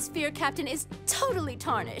reputation as Fear Captain is totally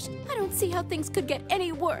tarnished. I don't see how things could get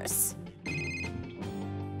any worse.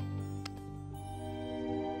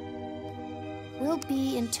 We'll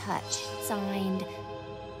be in touch. Signed,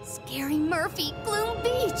 Scary Murphy, Gloom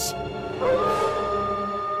Beach.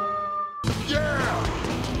 Yeah!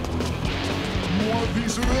 You want a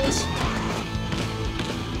piece of this?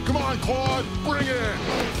 Come on, Claude, bring it!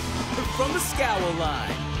 From the Scowl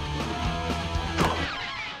line.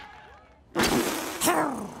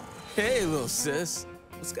 Hey, little sis.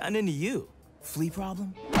 What's gotten into you? Flea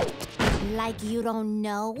problem? Like you don't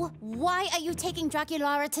know? Why are you taking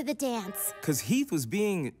Draculaura to the dance? 'Cause Heath was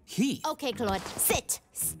being Heath. Okay, Claude, sit,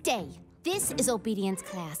 stay. This is obedience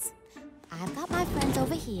class. I've got my friends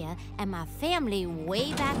over here and my family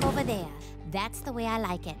way back over there. That's the way I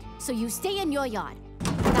like it. So you stay in your yard.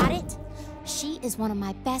 Got it? She is one of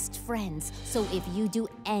my best friends, so if you do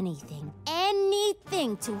anything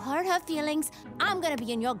to hurt her feelings, I'm gonna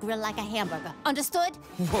be in your grill like a hamburger. Understood?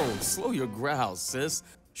 Whoa, slow your growls, sis.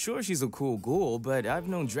 Sure, she's a cool ghoul, but I've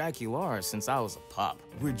known Draculaura since I was a pup.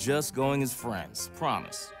 We're just going as friends,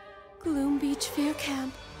 promise. Gloom Beach Fear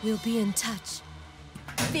Camp. We'll be in touch.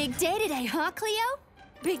 Big day today, huh, Cleo?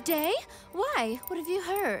 Big day? Why? What have you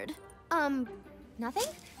heard?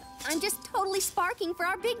 Nothing. I'm just totally sparking for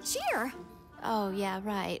our big cheer. Oh, yeah,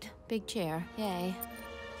 right. Big chair. Yay.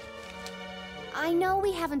 I know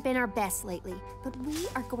we haven't been our best lately, but we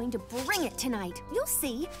are going to bring it tonight. You'll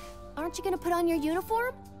see. Aren't you going to put on your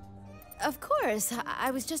uniform? Of course.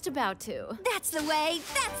 I was just about to. That's the way.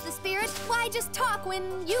 That's the spirit. Why just talk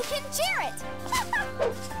when you can cheer it?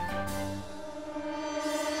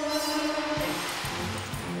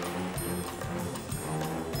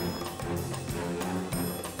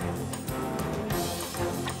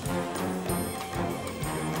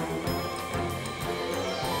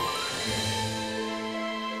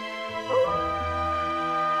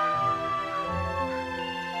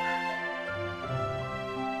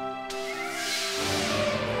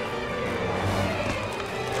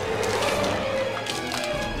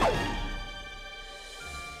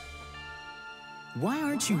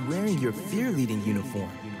 aren't you wearing your fear-leading uniform?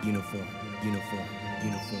 Uniform.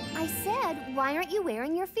 I said, why aren't you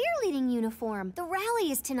wearing your fear-leading uniform? The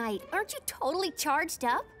rally is tonight. Aren't you totally charged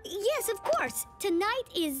up? Yes, of course. Tonight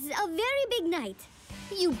is a very big night.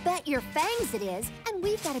 You bet your fangs it is, and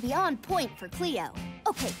we've got to be on point for Cleo.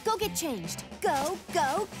 Okay, go get changed. Go,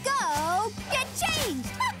 go, go! Get changed!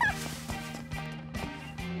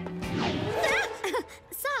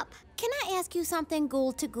 Sup? Can I ask you something,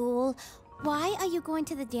 ghoul to ghoul? Why are you going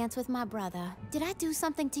to the dance with my brother? Did I do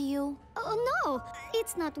something to you? Oh, no.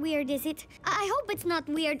 It's not weird, is it? I hope it's not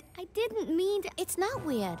weird. I didn't mean to... It's not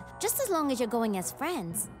weird. Just as long as you're going as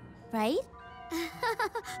friends, right?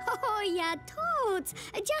 Oh, yeah, totes.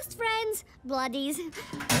 Just friends. Bloodies.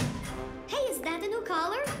 Hey, is that a new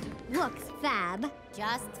collar? Looks fab.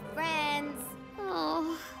 Just friends.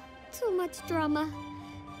 Oh, too much drama.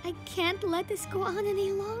 I can't let this go on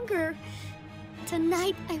any longer.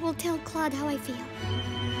 Tonight, I will tell Claude how I feel.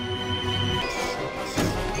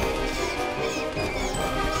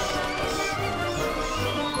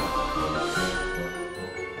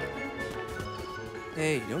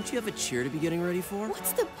 Hey, don't you have a cheer to be getting ready for?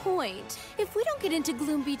 What's the point? If we don't get into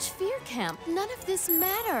Gloom Beach Fear Camp, none of this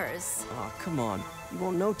matters. Oh, come on. You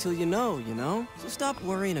won't know till you know, you know? So stop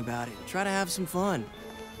worrying about it. Try to have some fun.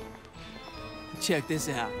 Check this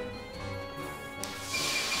out.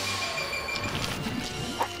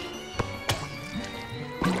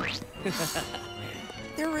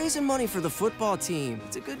 They're raising money for the football team.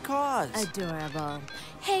 It's a good cause. Adorable.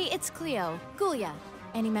 Hey, it's Cleo. Gulia,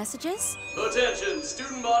 any messages? Attention,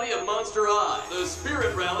 student body of Monster High. The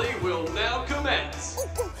spirit rally will now commence.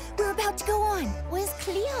 Oh, we're about to go on. Where's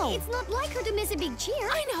Cleo? It's not like her to miss a big cheer.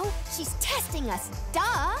 I know. She's testing us.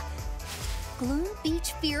 Duh. Gloom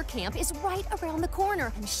Beach Fear Camp is right around the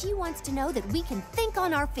corner, and she wants to know that we can think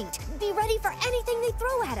on our feet, be ready for anything they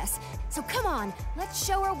throw at us. So come on, let's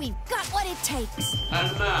show her we've got what it takes.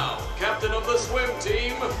 And now, captain of the swim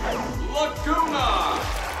team, Laguna.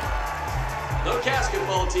 The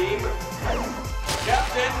basketball team,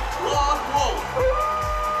 Captain Claude Wolf.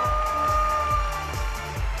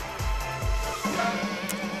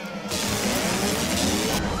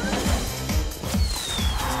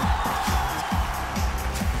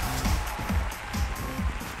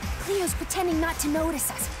 Cleo's pretending not to notice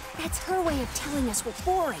us. That's her way of telling us we're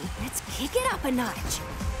boring. Let's kick it up a notch.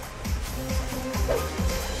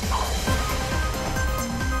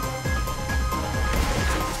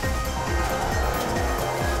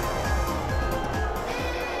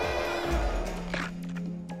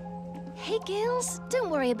 Hey, girls, don't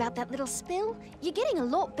worry about that little spill. You're getting a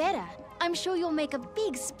lot better. I'm sure you'll make a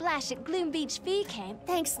big splash at Gloom Beach Fear Camp.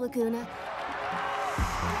 Thanks, Laguna.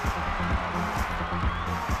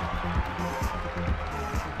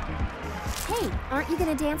 Hey, aren't you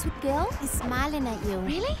gonna dance with Gil? He's smiling at you.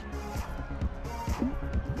 Really?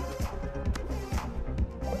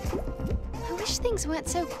 I wish things weren't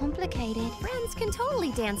so complicated. Friends can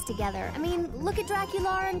totally dance together. I mean, look at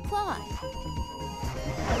Dracula and Claude.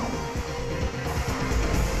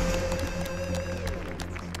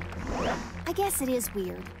 I guess it is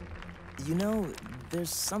weird. You know, there's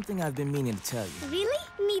something I've been meaning to tell you. Really?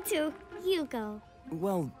 Me too. You go.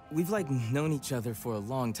 Well, we've known each other for a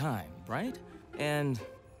long time, right? And,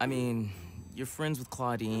 I mean, you're friends with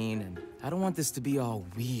Claudine, and I don't want this to be all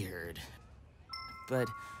weird. But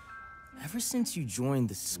ever since you joined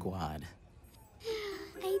the squad...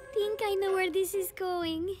 I think I know where this is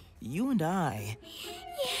going. You and I...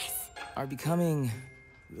 Yes! ...are becoming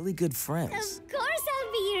really good friends. Of course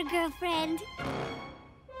I'll be your girlfriend.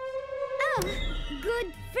 Oh,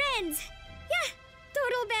 good friends. Yeah,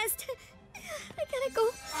 total best. I gotta go.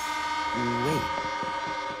 Wait.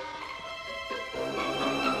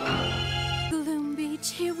 Gloom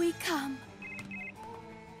Beach, here we come.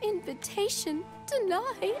 Invitation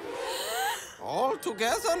denied. All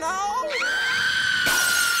together now?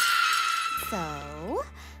 So,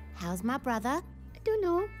 how's my brother? I don't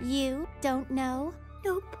know. You don't know?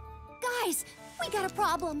 Nope. Guys, we got a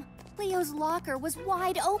problem. Cleo's locker was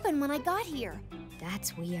wide open when I got here.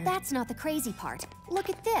 That's weird. That's not the crazy part. Look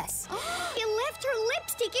at this. You left her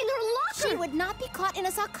lipstick in her locker! She would not be caught in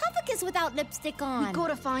a sarcophagus without lipstick on. We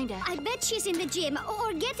gotta find her. I bet she's in the gym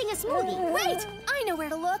or getting a smoothie. Wait! I know where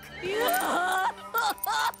to look.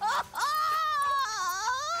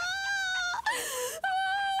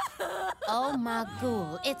 Oh my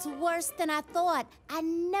ghoul, it's worse than I thought. I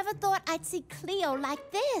never thought I'd see Cleo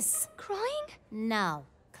like this. Crying? No,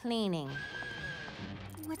 cleaning.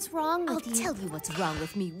 What's wrong with you? I'll tell you what's wrong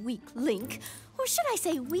with me, weak link. Or should I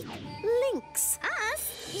say weak links?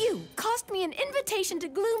 Us? You cost me an invitation to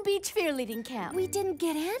Gloom Beach Fearleading Camp. We didn't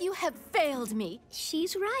get in? You have failed me.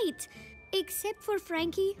 She's right. Except for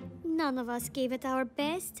Frankie, none of us gave it our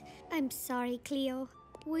best. I'm sorry, Cleo.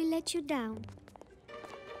 We let you down.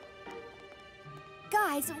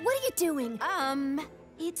 Guys, what are you doing?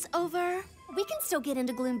 It's over. We can still get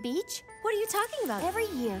into Gloom Beach. What are you talking about? Every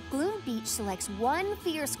year, Gloom Beach selects one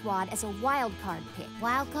Fear Squad as a wild card pick.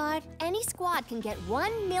 Wild card? Any squad can get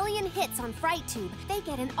 1 million hits on FrightTube. They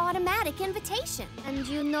get an automatic invitation. And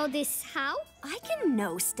you know this how? I can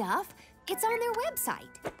know stuff. It's on their website.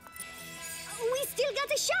 We still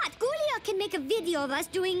got a shot. Gulia can make a video of us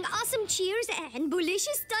doing awesome cheers and bullish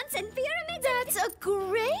stunts and pyramids. That's a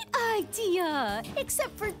great idea,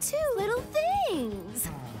 except for 2 little things.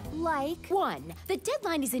 Like? 1, the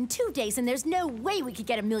deadline is in 2 days and there's no way we could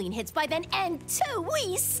get 1 million hits by then. And 2,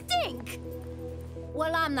 we stink.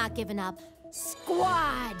 Well, I'm not giving up.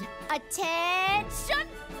 Squad, attention.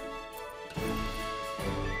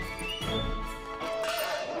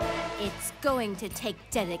 It's going to take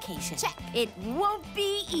dedication. Check. It won't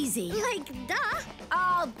be easy. Like, duh.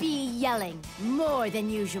 I'll be yelling more than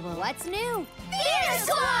usual. What's new? Fear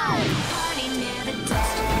Squad! Party never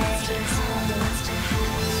dies.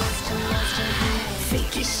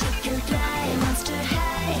 Freaky, chic, and fly, monster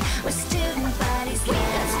high. We're student bodies. We've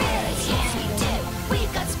got spirits, yes we do.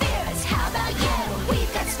 We've got spirits, how about you?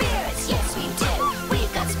 We've got spirits, yes we do.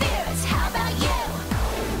 We've got spirits, how about you?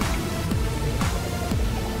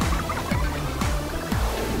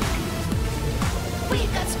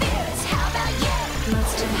 We've got spirits, how about you?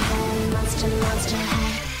 Monster high, monster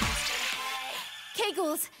high. Okay,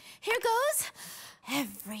 ghouls, here goes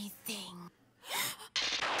everything.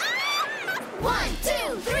 1,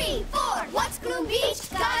 2, 3, 4. What's Gloom Beach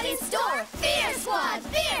got in store? Fear Squad!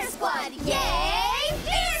 Fear Squad! Yay!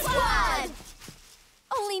 Fear Squad!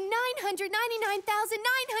 Only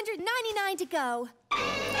 999,999 to go.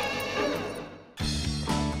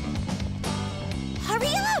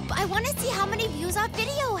 Hurry up! I want to see how many views our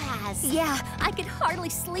video has. Yeah, I could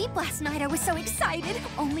hardly sleep last night. I was so excited.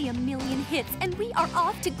 Only 1 million hits, and we are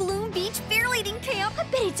off to Gloom Beach Fearleading Camp. I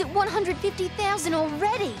bet it's at 150,000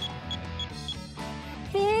 already.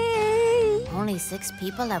 Only 6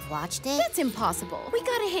 people have watched it? That's impossible. We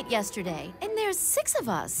got a hit yesterday, and there's 6 of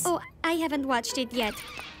us. Oh, I haven't watched it yet.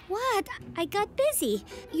 What? I got busy.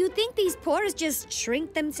 You think these pores just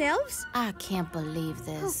shrink themselves? I can't believe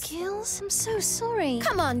this. Oh, Gills, I'm so sorry.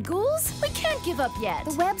 Come on, ghouls. We can't give up yet.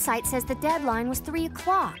 The website says the deadline was 3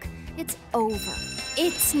 o'clock. It's over.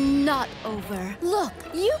 It's not over. Look,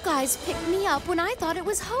 you guys picked me up when I thought it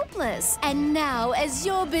was hopeless. And now, as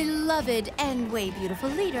your beloved and way beautiful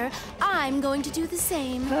leader, I'm going to do the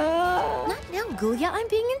same. Not now, Gulia. I'm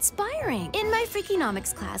being inspiring. In my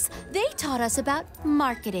Freakonomics class, they taught us about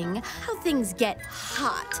marketing, how things get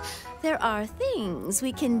hot. There are things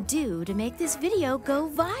we can do to make this video go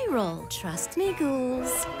viral. Trust me,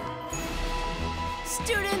 ghouls.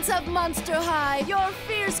 Students of Monster High, your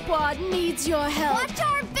Fear Squad needs your help. Watch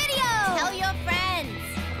our video! Tell your friends.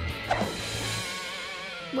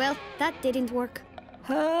 Well, that didn't work.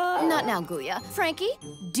 Not now, Gulia. Frankie,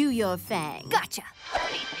 do your fang. Gotcha.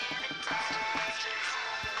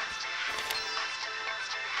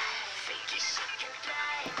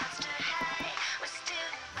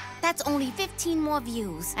 That's only 15 more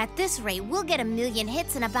views. At this rate, we'll get 1 million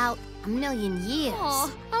hits in about 1 million years. Oh,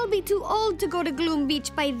 I'll be too old to go to Gloom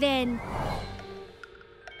Beach by then.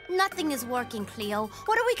 Nothing is working, Cleo.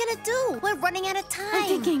 What are we gonna do? We're running out of time. I'm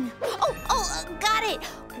thinking. Got it.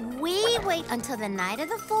 We wait until the night of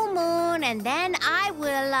the full moon, and then I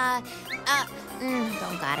will,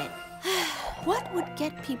 don't got it. What would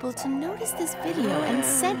get people to notice this video and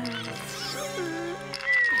send...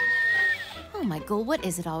 Oh my god, what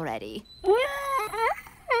is it already?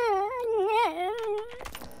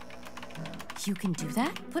 You can do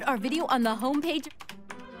that? Put our video on the homepage?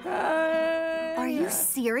 Are you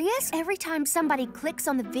serious? Every time somebody clicks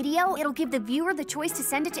on the video, it'll give the viewer the choice to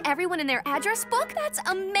send it to everyone in their address book? That's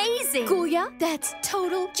amazing! Gulia, that's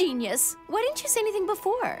total genius. Why didn't you say anything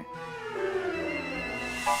before?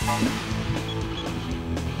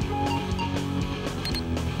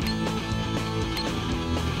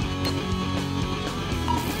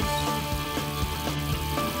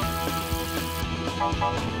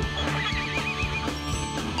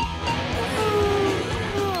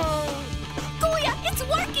 Gulia, it's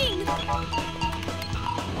working!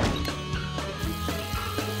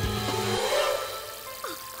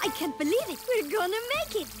 I can't believe it. We're gonna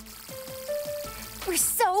make it. We're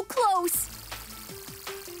so close!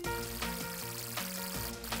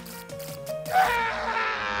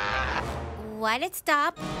 Why'd it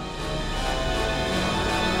stop?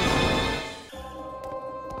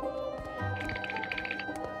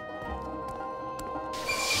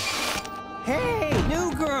 Hey,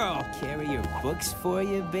 new girl! Carry your books for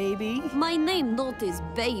you, baby? My name not is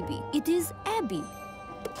Baby. It is Abby.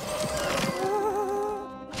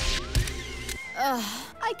 Ugh,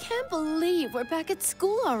 I can't believe we're back at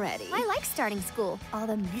school already. I like starting school. All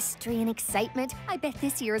the mystery and excitement. I bet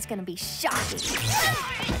this year is gonna be shocking.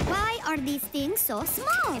 Why are these things so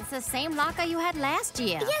small? It's the same locker you had last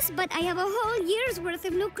year. Yes, but I have a whole year's worth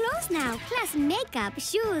of new clothes now. Plus makeup,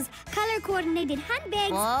 shoes, color-coordinated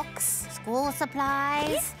handbags. Books, school supplies.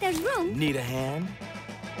 Yes, there's room. Need a hand?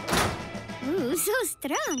 Ooh, so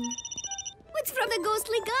strong. What's from the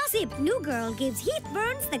ghostly gossip? New girl gives Heath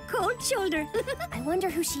Burns the cold shoulder. I wonder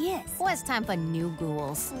who she is. Well, it's time for new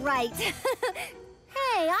ghouls. Right.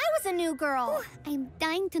 Hey, I was a new girl. Ooh, I'm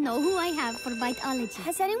dying to know who I have for Bitology.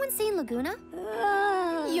 Has anyone seen Laguna?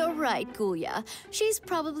 You're right, Gulia. She's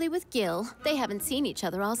probably with Gil. They haven't seen each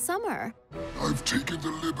other all summer. I've taken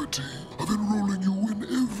the liberty of enrolling you in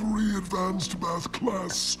every advanced math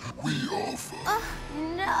class we offer.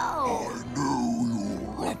 No. I know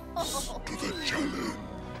you're up to the challenge.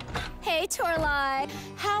 Hey, Torlai.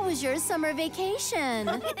 How was your summer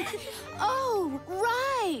vacation? Oh,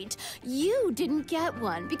 right. You didn't get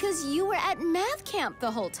one because you were at math camp the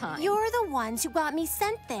whole time. You're the ones who got me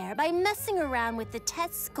sent there by messing around with the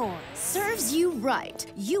test scores. Serves you right.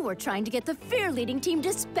 You were trying to get the fear-leading team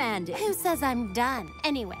disbanded. Who says I'm done?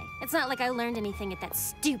 Anyway, it's not like I learned anything at that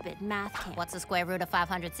stupid math camp. What's the square root of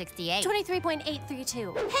 568?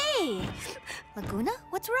 23.832. Hey! Laguna?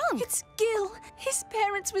 What's wrong? It's Gil. His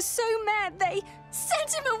parents were so mad they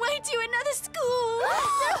sent him away to another school.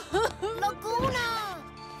 Laguna!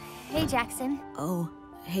 Hey, Jackson. Oh,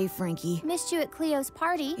 hey, Frankie. Missed you at Cleo's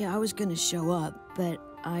party. Yeah, I was gonna show up, but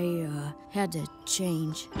I, had to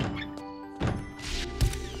change.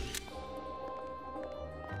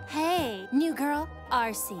 Hey, new girl,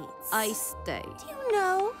 our seats. I stay. Do you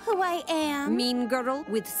know who I am? Mean girl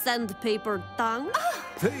with sandpaper tongue.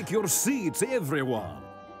 Take your seats, everyone.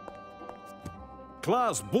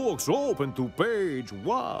 Class books open to page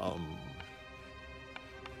 1.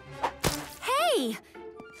 Hey!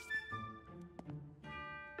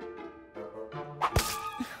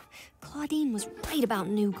 Claudine was right about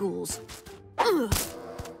new ghouls.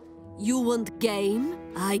 You want game?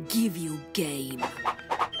 I give you game.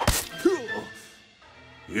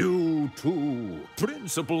 You two,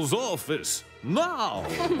 principal's office, now!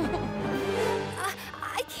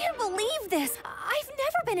 I can't believe this. I've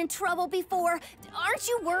never been in trouble before. Aren't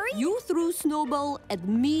you worried? You threw snowball at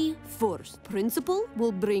me first. Principal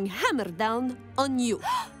will bring hammer down on you.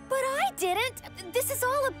 But I didn't. This is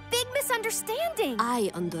all a big misunderstanding.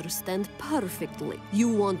 I understand perfectly. You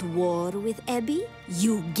want war with Abby?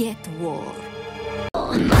 You get war.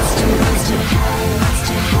 Monster, monster high,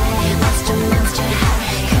 monster high, monster, monster high.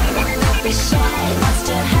 Come on, don't be shy,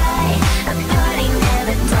 monster high.